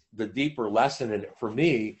 the deeper lesson in it for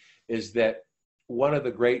me, is that one of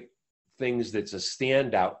the great things that's a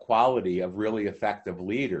standout quality of really effective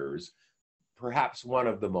leaders, perhaps one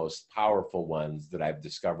of the most powerful ones that I've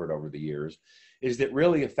discovered over the years, is that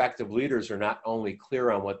really effective leaders are not only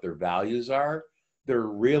clear on what their values are, they're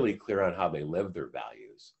really clear on how they live their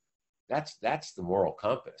values. That's the moral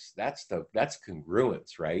compass. That's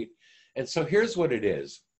congruence, right? And so here's what it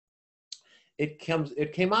is. It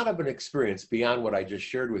came out of an experience beyond what I just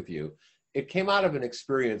shared with you. It came out of an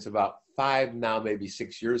experience about 5, now maybe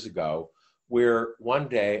 6 years ago, where one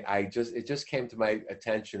day it just came to my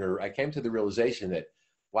attention, or I came to the realization that,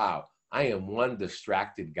 wow, I am one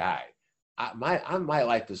distracted guy. My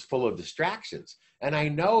life is full of distractions. And I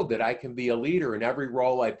know that I can be a leader in every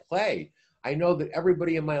role I play. I know that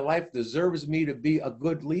everybody in my life deserves me to be a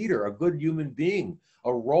good leader, a good human being,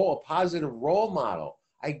 a positive role model.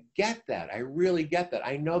 I get that. I really get that.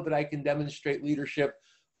 I know that I can demonstrate leadership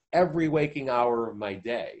every waking hour of my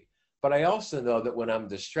day. But I also know that when I'm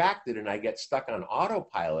distracted and I get stuck on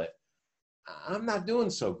autopilot, I'm not doing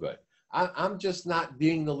so good. I'm just not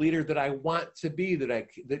being the leader that I want to be, that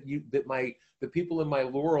the people in my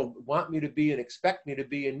world want me to be and expect me to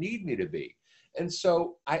be and need me to be. And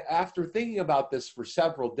so after thinking about this for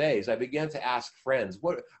several days, I began to ask friends,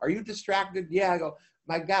 "What, are you distracted?" Yeah. I go,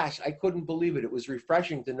 my gosh, I couldn't believe it. It was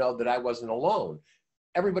refreshing to know that I wasn't alone.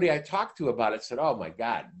 Everybody I talked to about it said, "Oh my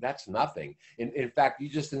God, that's nothing." In fact, you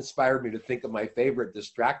just inspired me to think of my favorite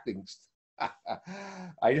distracting.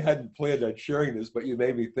 I hadn't planned on sharing this, but you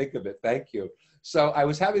made me think of it. Thank you. So I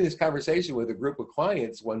was having this conversation with a group of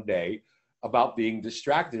clients one day about being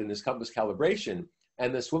distracted in this compass calibration.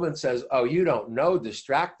 And this woman says, "Oh, you don't know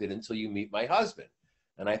distracted until you meet my husband."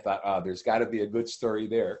 And I thought, oh, there's got to be a good story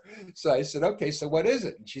there. So I said, "Okay, so what is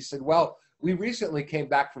it?" And she said, "Well, we recently came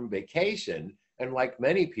back from vacation. And like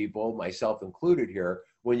many people, myself included here,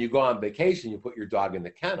 when you go on vacation, you put your dog in the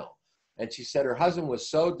kennel." And she said her husband was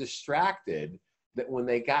so distracted that when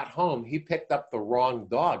they got home, he picked up the wrong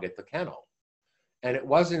dog at the kennel. And it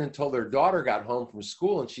wasn't until their daughter got home from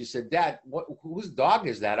school and she said, "Dad, whose dog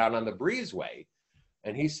is that out on the breezeway?"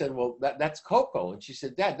 And he said, "Well, that's Coco." And she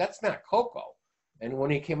said, "Dad, that's not Coco." And when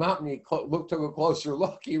he came out and he took a closer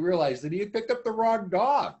look, he realized that he had picked up the wrong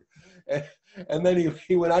dog. And then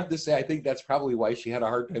he went on to say, "I think that's probably why she had a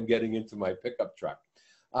hard time getting into my pickup truck."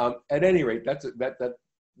 At any rate,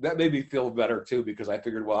 that made me feel better too, because I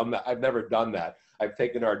figured, well, I've never done that. I've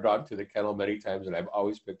taken our dog to the kennel many times and I've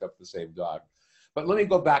always picked up the same dog. But let me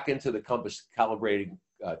go back into the compass calibrating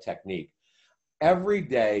technique. Every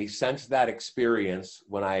day since that experience,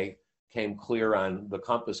 when I came clear on the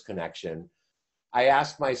compass connection, I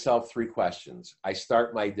ask myself 3 questions. I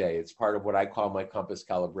start my day. It's part of what I call my compass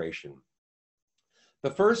calibration.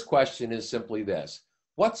 The first question is simply this: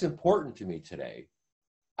 what's important to me today?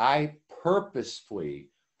 I purposefully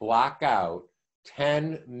block out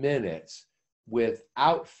 10 minutes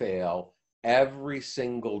without fail every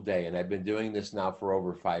single day. And I've been doing this now for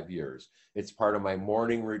over 5 years. It's part of my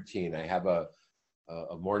morning routine. I have a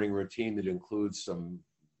morning routine that includes some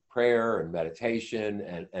prayer and meditation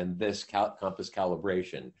and this compass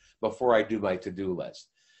calibration before I do my to-do list.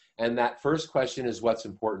 And that first question is, what's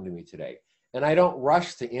important to me today? And I don't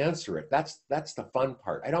rush to answer it. That's the fun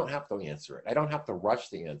part. I don't have to answer it. I don't have to rush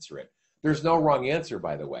to answer it. There's no wrong answer,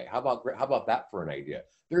 by the way. How about that for an idea?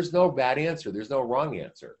 There's no bad answer. There's no wrong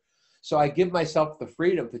answer. So I give myself the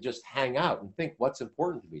freedom to just hang out and think, what's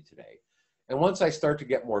important to me today? And once I start to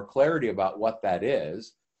get more clarity about what that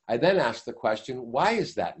is, I then ask the question, why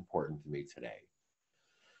is that important to me today?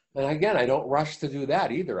 And again, I don't rush to do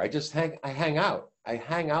that either. I just hang out. I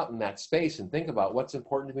hang out in that space and think about what's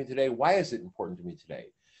important to me today. Why is it important to me today?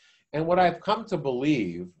 And what I've come to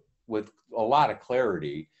believe with a lot of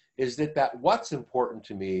clarity is that what's important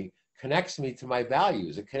to me connects me to my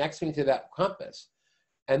values. It connects me to that compass.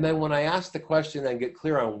 And then when I ask the question and get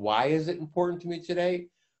clear on why is it important to me today,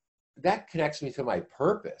 that connects me to my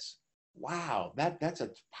purpose. Wow, that's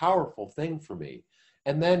a powerful thing for me.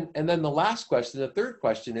 And then the last question, the third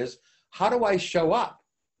question is, how do I show up?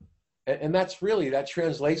 And that's really, that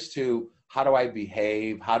translates to, how do I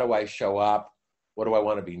behave? How do I show up? What do I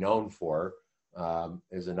want to be known for?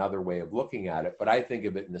 Is another way of looking at it. But I think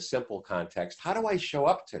of it in a simple context. How do I show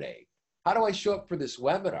up today? How do I show up for this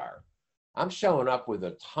webinar? I'm showing up with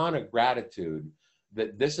a ton of gratitude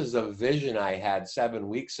that this is a vision I had 7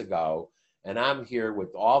 weeks ago. And I'm here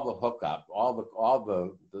with all the hookup,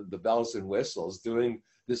 all the bells and whistles doing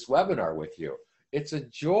this webinar with you. It's a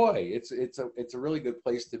joy. It's a really good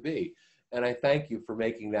place to be. And I thank you for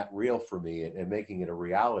making that real for me and making it a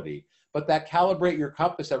reality. But that calibrate your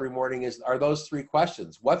compass every morning are those 3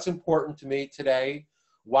 questions. What's important to me today?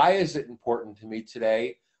 Why is it important to me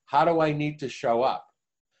today? How do I need to show up?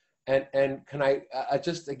 And can I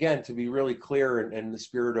just, again, to be really clear and in the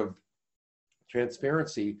spirit of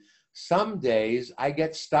transparency, some days I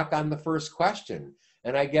get stuck on the first question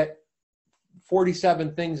and I get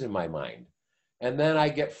 47 things in my mind. And then I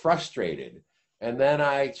get frustrated. And then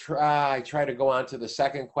I try to go on to the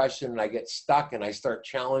second question and I get stuck and I start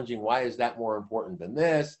challenging, why is that more important than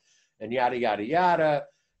this? And yada, yada, yada.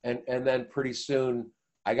 And then pretty soon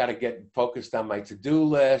I got to get focused on my to-do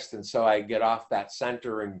list. And so I get off that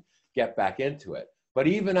center and get back into it. But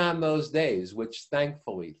even on those days, which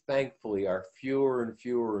thankfully are fewer and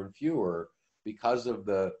fewer and fewer because of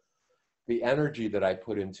the energy that I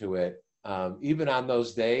put into it, even on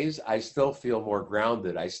those days, I still feel more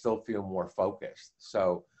grounded. I still feel more focused.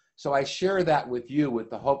 So I share that with you with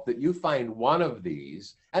the hope that you find one of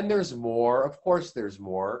these, and there's more, of course there's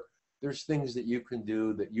more. There's things that you can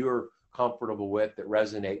do that you're comfortable with, that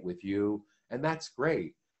resonate with you, and that's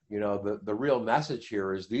great. You know, the real message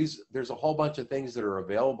here is there's a whole bunch of things that are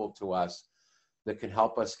available to us that can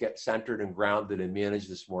help us get centered and grounded and manage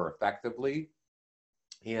this more effectively.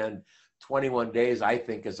 And 21 days, I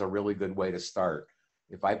think, is a really good way to start.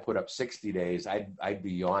 If I put up 60 days, I'd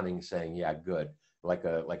be yawning saying, yeah, good, like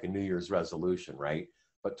a New Year's resolution, right?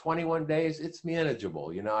 But 21 days, it's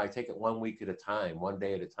manageable. You know, I take it 1 week at a time, 1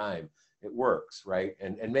 day at a time. It works, right?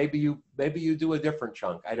 And maybe you do a different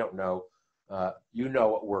chunk. I don't know. You know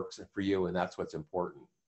what works for you, and that's what's important.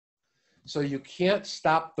 So you can't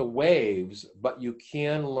stop the waves, but you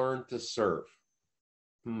can learn to surf.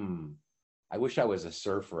 I wish I was a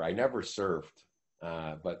surfer. I never surfed,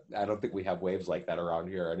 but I don't think we have waves like that around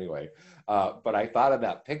here anyway. But I thought of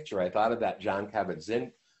that picture. I thought of that Jon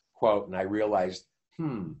Kabat-Zinn quote, and I realized,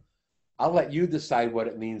 I'll let you decide what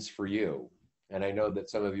it means for you. And I know that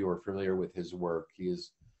some of you are familiar with his work. He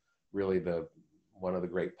is really one of the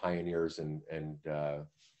great pioneers and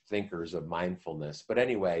thinkers of mindfulness. But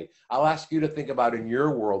anyway, I'll ask you to think about, in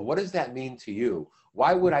your world, what does that mean to you?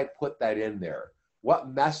 Why would I put that in there? What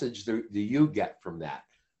message do you get from that?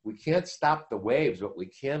 We can't stop the waves, but we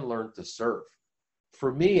can learn to surf.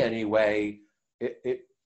 For me, anyway,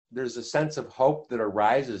 there's a sense of hope that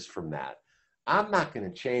arises from that. I'm not going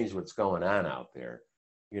to change what's going on out there.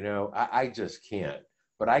 You know, I just can't.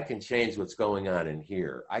 But I can change what's going on in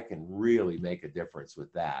here. I can really make a difference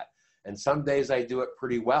with that. And some days I do it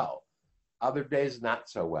pretty well. Other days, not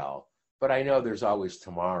so well. But I know there's always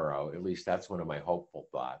tomorrow. At least that's one of my hopeful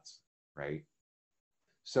thoughts, right?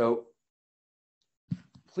 So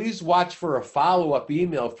please watch for a follow-up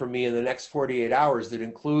email from me in the next 48 hours that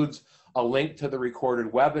includes a link to the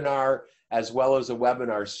recorded webinar, as well as a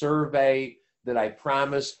webinar survey that I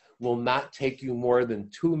promise will not take you more than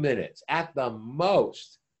 2 minutes, at the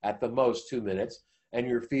most 2 minutes. And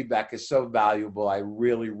your feedback is so valuable. I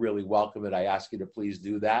really, really welcome it. I ask you to please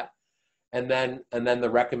do that. And then the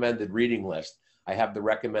recommended reading list. I have the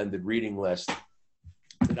recommended reading list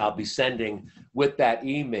that I'll be sending with that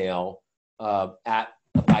email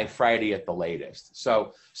by Friday at the latest.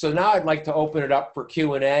 So now I'd like to open it up for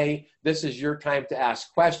Q&A. This is your time to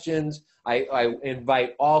ask questions. I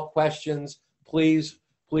invite all questions. Please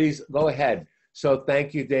go ahead. So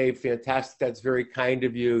thank you, Dave. Fantastic. That's very kind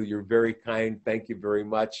of you. You're very kind. Thank you very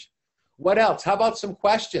much. What else? How about some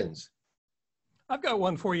questions? I've got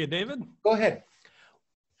one for you, David. Go ahead.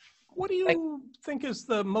 What do you think is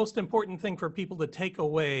the most important thing for people to take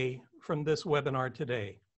away from this webinar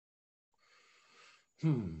today?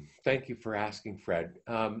 Thank you for asking, Fred.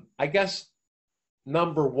 I guess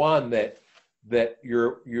number one, that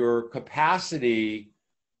your capacity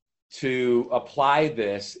to apply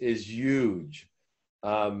this is huge.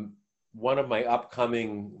 One of my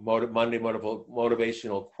upcoming Monday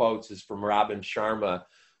motivational quotes is from Robin Sharma,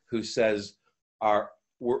 who says,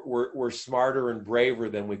 we're smarter and braver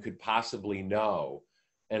than we could possibly know.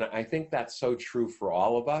 And I think that's so true for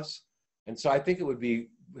all of us. And so I think it would be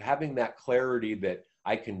having that clarity that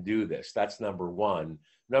I can do this. That's number one.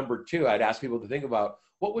 Number two, I'd ask people to think about,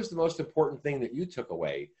 what was the most important thing that you took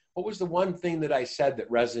away? What was the one thing that I said that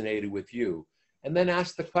resonated with you? And then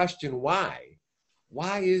ask the question, why?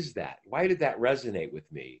 Why is that? Why did that resonate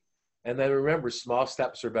with me? And then remember, small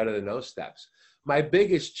steps are better than no steps. My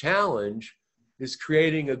biggest challenge is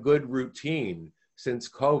creating a good routine since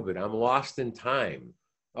COVID. I'm lost in time.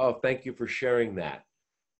 Oh, thank you for sharing that.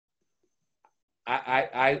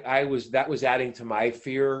 That was adding to my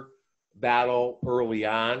fear battle early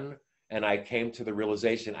on. And I came to the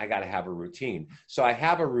realization I got to have a routine. So I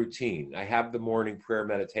have a routine. I have the morning prayer,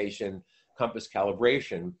 meditation, compass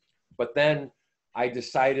calibration. But then I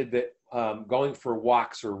decided that going for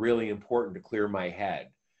walks are really important to clear my head.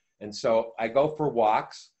 And so I go for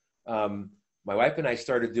walks. My wife and I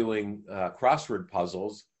started doing crossword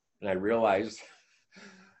puzzles, and I realized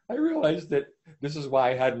that this is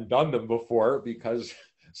why I hadn't done them before, because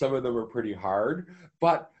some of them are pretty hard.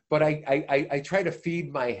 But I try to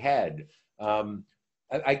feed my head.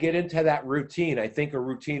 I get into that routine. I think a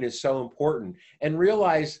routine is so important, and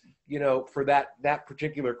realize, you know, for that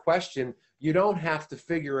particular question, you don't have to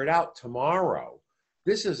figure it out tomorrow.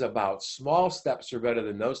 This is about small steps are better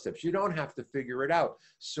than no steps. You don't have to figure it out.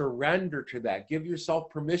 Surrender to that. Give yourself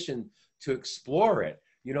permission to explore it.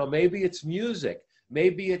 You know, maybe it's music.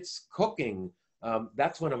 Maybe it's cooking.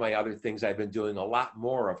 That's one of my other things I've been doing a lot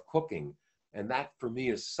more of, cooking. And that for me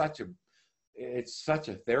is it's such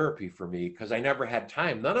a therapy for me, because I never had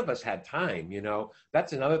time. None of us had time, you know.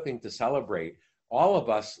 That's another thing to celebrate. All of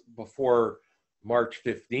us before March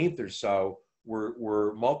 15th or so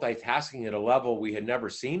were multitasking at a level we had never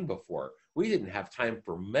seen before. We didn't have time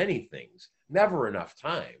for many things, never enough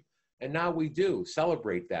time. And now we do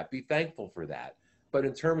celebrate that, be thankful for that. But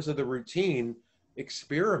in terms of the routine,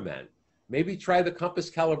 experiment. Maybe try the compass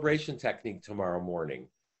calibration technique tomorrow morning.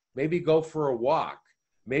 Maybe go for a walk.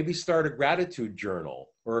 Maybe start a gratitude journal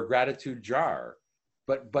or a gratitude jar.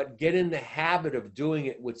 But get in the habit of doing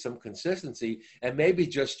it with some consistency, and maybe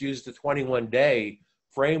just use the 21-day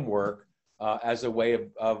framework as a way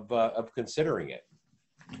of considering it.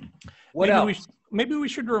 What else? Maybe we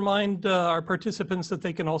should remind our participants that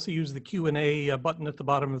they can also use the Q&A button at the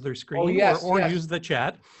bottom of their screen, or yes. use the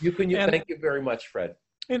chat. You can. Thank you very much, Fred.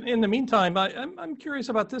 In the meantime, I'm curious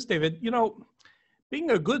about this, David. You know,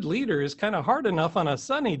 being a good leader is kind of hard enough on a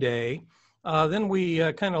sunny day. Then we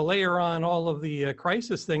kind of layer on all of the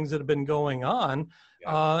crisis things that have been going on.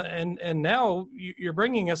 Yeah. And now you're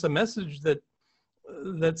bringing us a message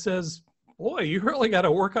that says, boy, you really got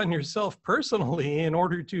to work on yourself personally in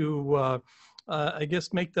order to, I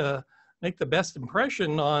guess, make the best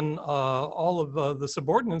impression on all of the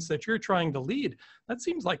subordinates that you're trying to lead. That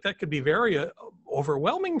seems like that could be very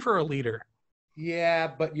overwhelming for a leader. Yeah,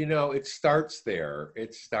 but you know, it starts there.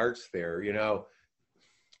 It starts there. You know,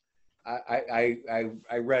 I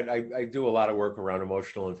do a lot of work around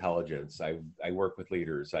emotional intelligence. I work with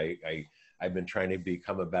leaders. I've been trying to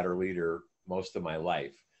become a better leader most of my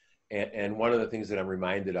life. And one of the things that I'm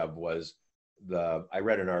reminded of was I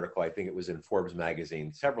read an article, I think it was in Forbes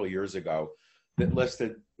magazine several years ago, that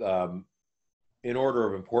listed in order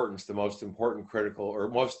of importance, the most important critical or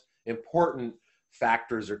most important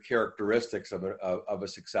factors or characteristics of a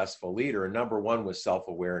successful leader. And number one was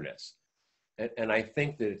self-awareness. And I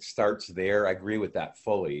think that it starts there. I agree with that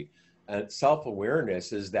fully. And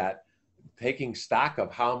self-awareness is that taking stock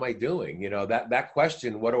of how am I doing? You know, that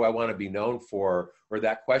question, what do I want to be known for? Or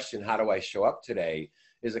that question, how do I show up today?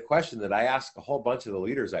 Is a question that I ask a whole bunch of the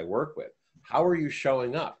leaders I work with. How are you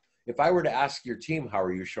showing up? If I were to ask your team, how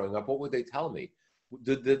are you showing up? What would they tell me?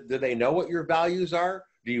 Do they know what your values are?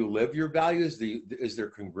 Do you live your values? Is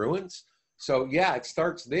there congruence? So yeah, it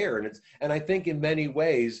starts there. And I think in many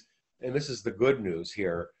ways, and this is the good news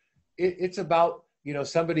here, it's about, you know,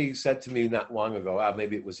 somebody said to me not long ago,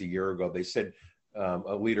 maybe it was a year ago, they said,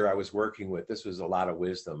 a leader I was working with, this was a lot of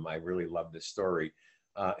wisdom. I really love this story.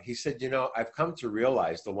 He said, you know, I've come to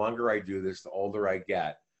realize the longer I do this, the older I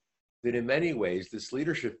get, that in many ways, this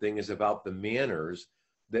leadership thing is about the manners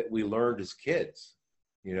that we learned as kids,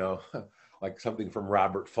 you know, like something from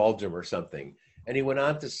Robert Fulghum or something. And he went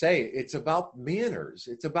on to say, it's about manners.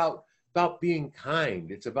 It's about being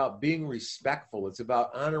kind. It's about being respectful. It's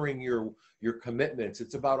about honoring your commitments.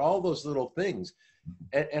 It's about all those little things.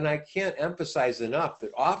 And I can't emphasize enough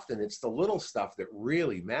that often it's the little stuff that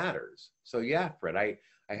really matters. So yeah, Fred, I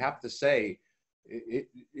have to say,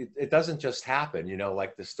 it doesn't just happen, you know,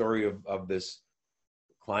 like the story of this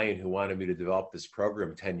client who wanted me to develop this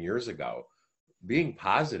program 10 years ago. Being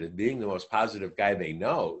positive, being the most positive guy they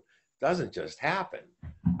know, doesn't just happen.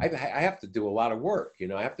 I have to do a lot of work, you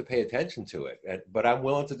know, I have to pay attention to it, but I'm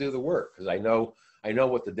willing to do the work because I know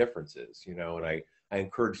what the difference is, you know, and I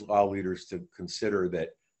encourage all leaders to consider that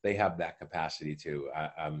they have that capacity too.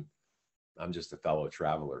 I'm just a fellow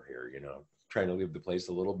traveler here, you know, trying to leave the place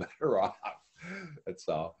a little better off. That's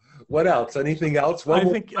all. What else? Anything else?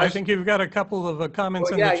 I think you've got a couple of comments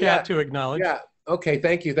in the chat to acknowledge. Yeah. Okay.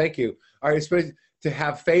 Thank you. All right. To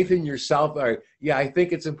have faith in yourself. All right. Yeah. I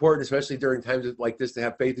think it's important, especially during times like this, to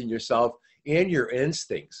have faith in yourself and your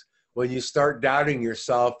instincts. When you start doubting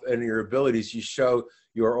yourself and your abilities, you show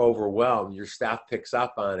you're overwhelmed. Your staff picks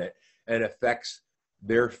up on it and affects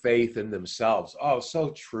their faith in themselves. Oh,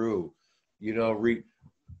 so true. You know,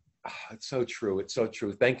 it's so true. It's so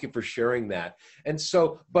true. Thank you for sharing that. And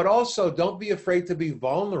so, but also don't be afraid to be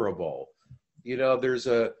vulnerable. You know, there's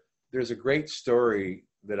a great story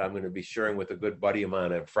that I'm going to be sharing with a good buddy of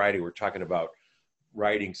mine on Friday. We're talking about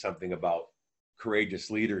writing something about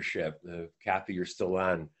courageous leadership. Kathy, you're still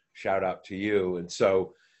on. Shout out to you. And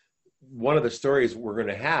so one of the stories we're going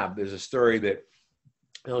to have, there's a story that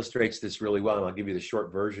illustrates this really well, and I'll give you the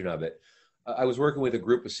short version of it. I was working with a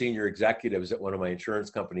group of senior executives at one of my insurance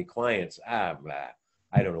company clients, I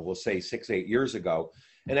don't know, we'll say 6-8 years ago.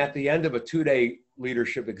 And at the end of a 2-day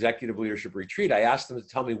executive leadership retreat, I asked them to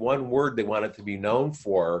tell me one word they wanted to be known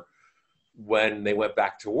for when they went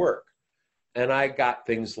back to work. And I got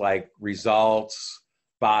things like results,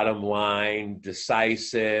 bottom line,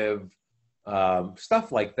 decisive,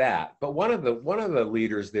 stuff like that. But one of the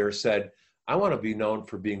leaders there said, I want to be known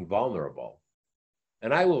for being vulnerable.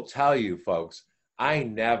 And I will tell you, folks, I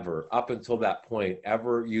never, up until that point,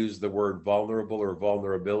 ever used the word vulnerable or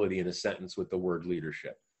vulnerability in a sentence with the word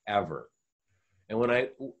leadership, ever. And when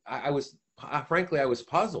I was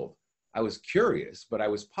puzzled. I was curious, but I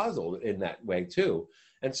was puzzled in that way too.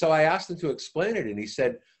 And so I asked him to explain it, and he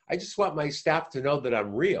said, I just want my staff to know that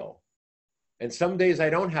I'm real. And some days I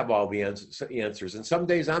don't have all the answers, and some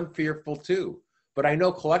days I'm fearful too. But I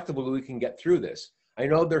know collectively we can get through this. I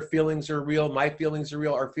know their feelings are real, my feelings are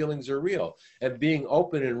real, our feelings are real. And being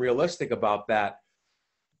open and realistic about that,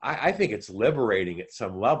 I think it's liberating at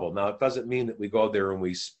some level. Now, it doesn't mean that we go there and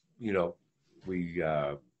we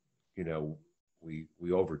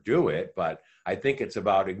overdo it, but I think it's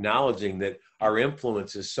about acknowledging that our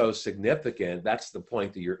influence is so significant. That's the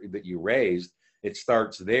point that you raised. It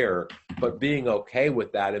starts there, but being okay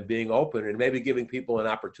with that and being open and maybe giving people an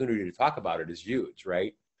opportunity to talk about it is huge,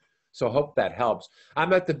 right? So I hope that helps.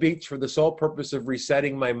 I'm at the beach for the sole purpose of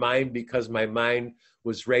resetting my mind because my mind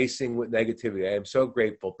was racing with negativity. I am so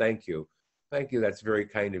grateful. Thank you. Thank you. That's very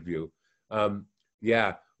kind of you.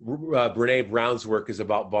 Yeah. Brene Brown's work is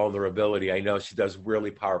about vulnerability. I know she does really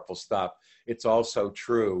powerful stuff. It's also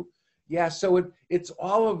true. Yeah, so it's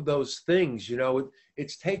all of those things, you know,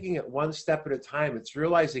 it's taking it one step at a time. It's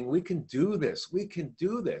realizing we can do this. We can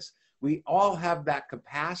do this. We all have that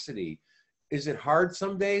capacity. Is it hard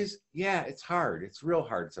some days? Yeah, it's hard. It's real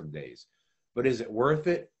hard some days. But is it worth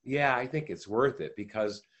it? Yeah, I think it's worth it,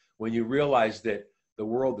 because when you realize that the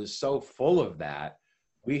world is so full of that,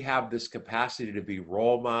 we have this capacity to be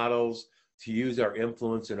role models, to use our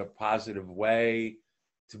influence in a positive way,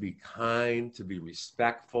 to be kind, to be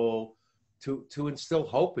respectful, to instill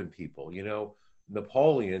hope in people. You know,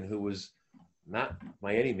 Napoleon, who was not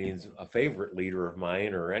by any means a favorite leader of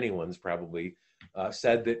mine or anyone's probably,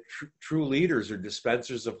 said that true leaders are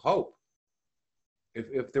dispensers of hope.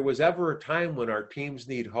 If there was ever a time when our teams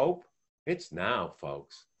need hope, it's now,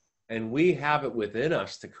 folks. And we have it within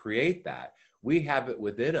us to create that. We have it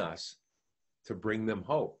within us to bring them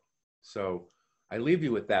hope. So I leave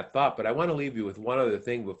you with that thought, but I want to leave you with one other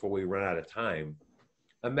thing before we run out of time.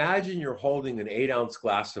 Imagine you're holding an 8-ounce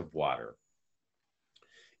glass of water.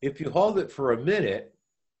 If you hold it for a minute,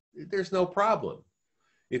 there's no problem.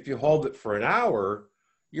 If you hold it for an hour,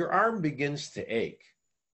 your arm begins to ache.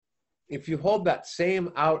 If you hold that same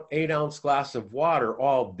 8-ounce glass of water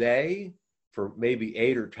all day for maybe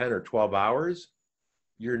 8 or 10 or 12 hours,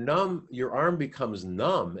 your arm becomes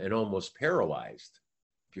numb and almost paralyzed.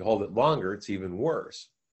 If you hold it longer, it's even worse.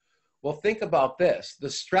 Well, think about this.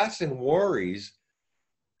 The stress and worries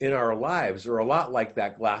in our lives are a lot like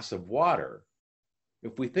that glass of water.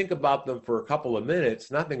 If we think about them for a couple of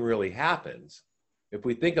minutes, nothing really happens. If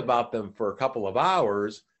we think about them for a couple of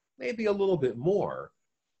hours, maybe a little bit more.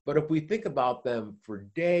 But if we think about them for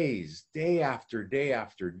days, day after day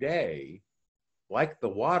after day, like the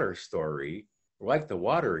water story, like the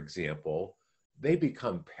water example, they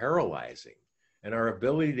become paralyzing. And our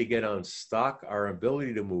ability to get unstuck, our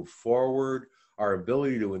ability to move forward, our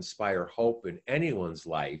ability to inspire hope in anyone's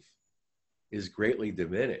life is greatly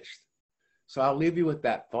diminished. So I'll leave you with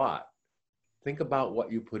that thought. Think about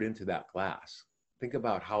what you put into that glass. Think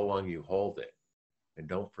about how long you hold it. And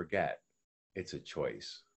don't forget, it's a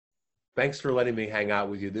choice. Thanks for letting me hang out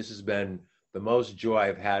with you. This has been the most joy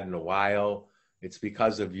I've had in a while. It's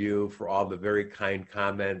because of you, for all the very kind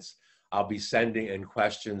comments. I'll be sending in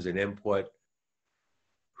questions and input.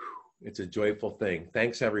 It's a joyful thing.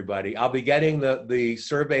 Thanks, everybody. I'll be getting the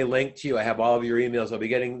survey link to you. I have all of your emails. I'll be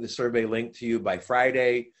getting the survey link to you by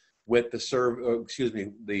Friday with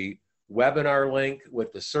the webinar link,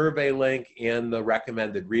 with the survey link, and the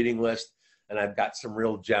recommended reading list. And I've got some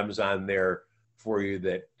real gems on there for you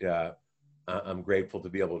that I'm grateful to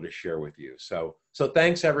be able to share with you. So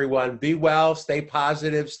thanks, everyone. Be well, stay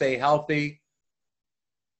positive, stay healthy.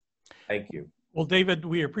 Thank you. Well, David,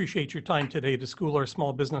 we appreciate your time today to school our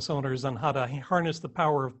small business owners on how to harness the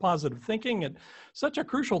power of positive thinking at such a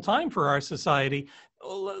crucial time for our society.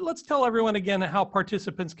 Let's tell everyone again how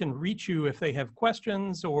participants can reach you if they have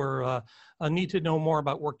questions or need to know more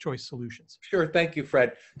about Work Choice Solutions. Sure, thank you,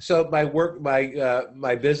 Fred. So my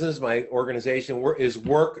business, my organization is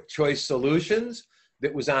Work Choice Solutions.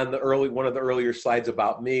 That was on one of the earlier slides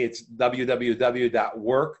about me. It's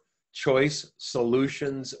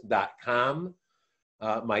www.workchoicesolutions.com.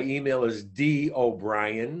 My email is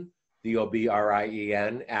dobrin,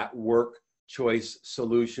 D-O-B-R-I-E-N,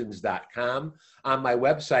 @workchoicesolutions.com. On my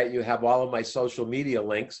website, you have all of my social media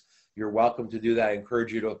links. You're welcome to do that. I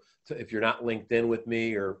encourage you to if you're not linked in with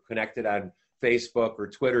me or connected on Facebook or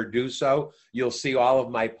Twitter, do so. You'll see all of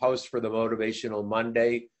my posts for the Motivational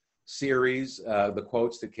Monday series, the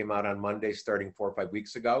quotes that came out on Monday starting 4 or 5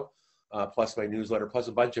 weeks ago, plus my newsletter, plus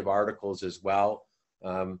a bunch of articles as well.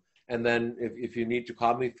 And then if you need to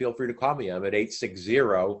call me, feel free to call me. I'm at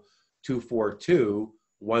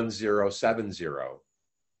 860-242-1070.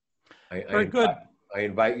 Very good. I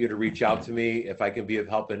invite you to reach out to me if I can be of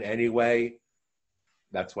help in any way.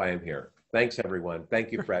 That's why I'm here. Thanks, everyone.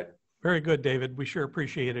 Thank you, Fred. Very good, David. We sure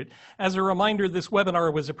appreciate it. As a reminder, this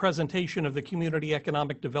webinar was a presentation of the Community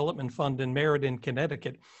Economic Development Fund in Meriden,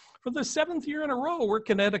 Connecticut. For the 7th year in a row, we're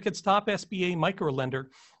Connecticut's top SBA microlender.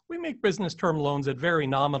 We make business term loans at very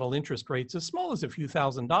nominal interest rates, as small as a few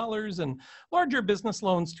 $1,000s, and larger business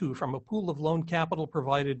loans too, from a pool of loan capital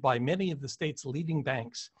provided by many of the state's leading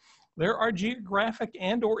banks. There are geographic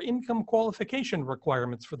and/or income qualification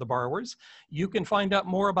requirements for the borrowers. You can find out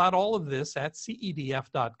more about all of this at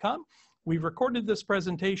cedf.com. We've recorded this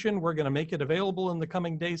presentation. We're going to make it available in the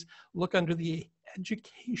coming days. Look under the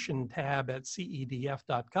Education tab at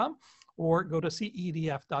cedf.com or go to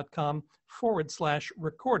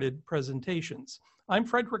cedf.com/recorded presentations. I'm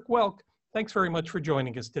Frederick Welk. Thanks very much for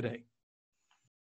joining us today.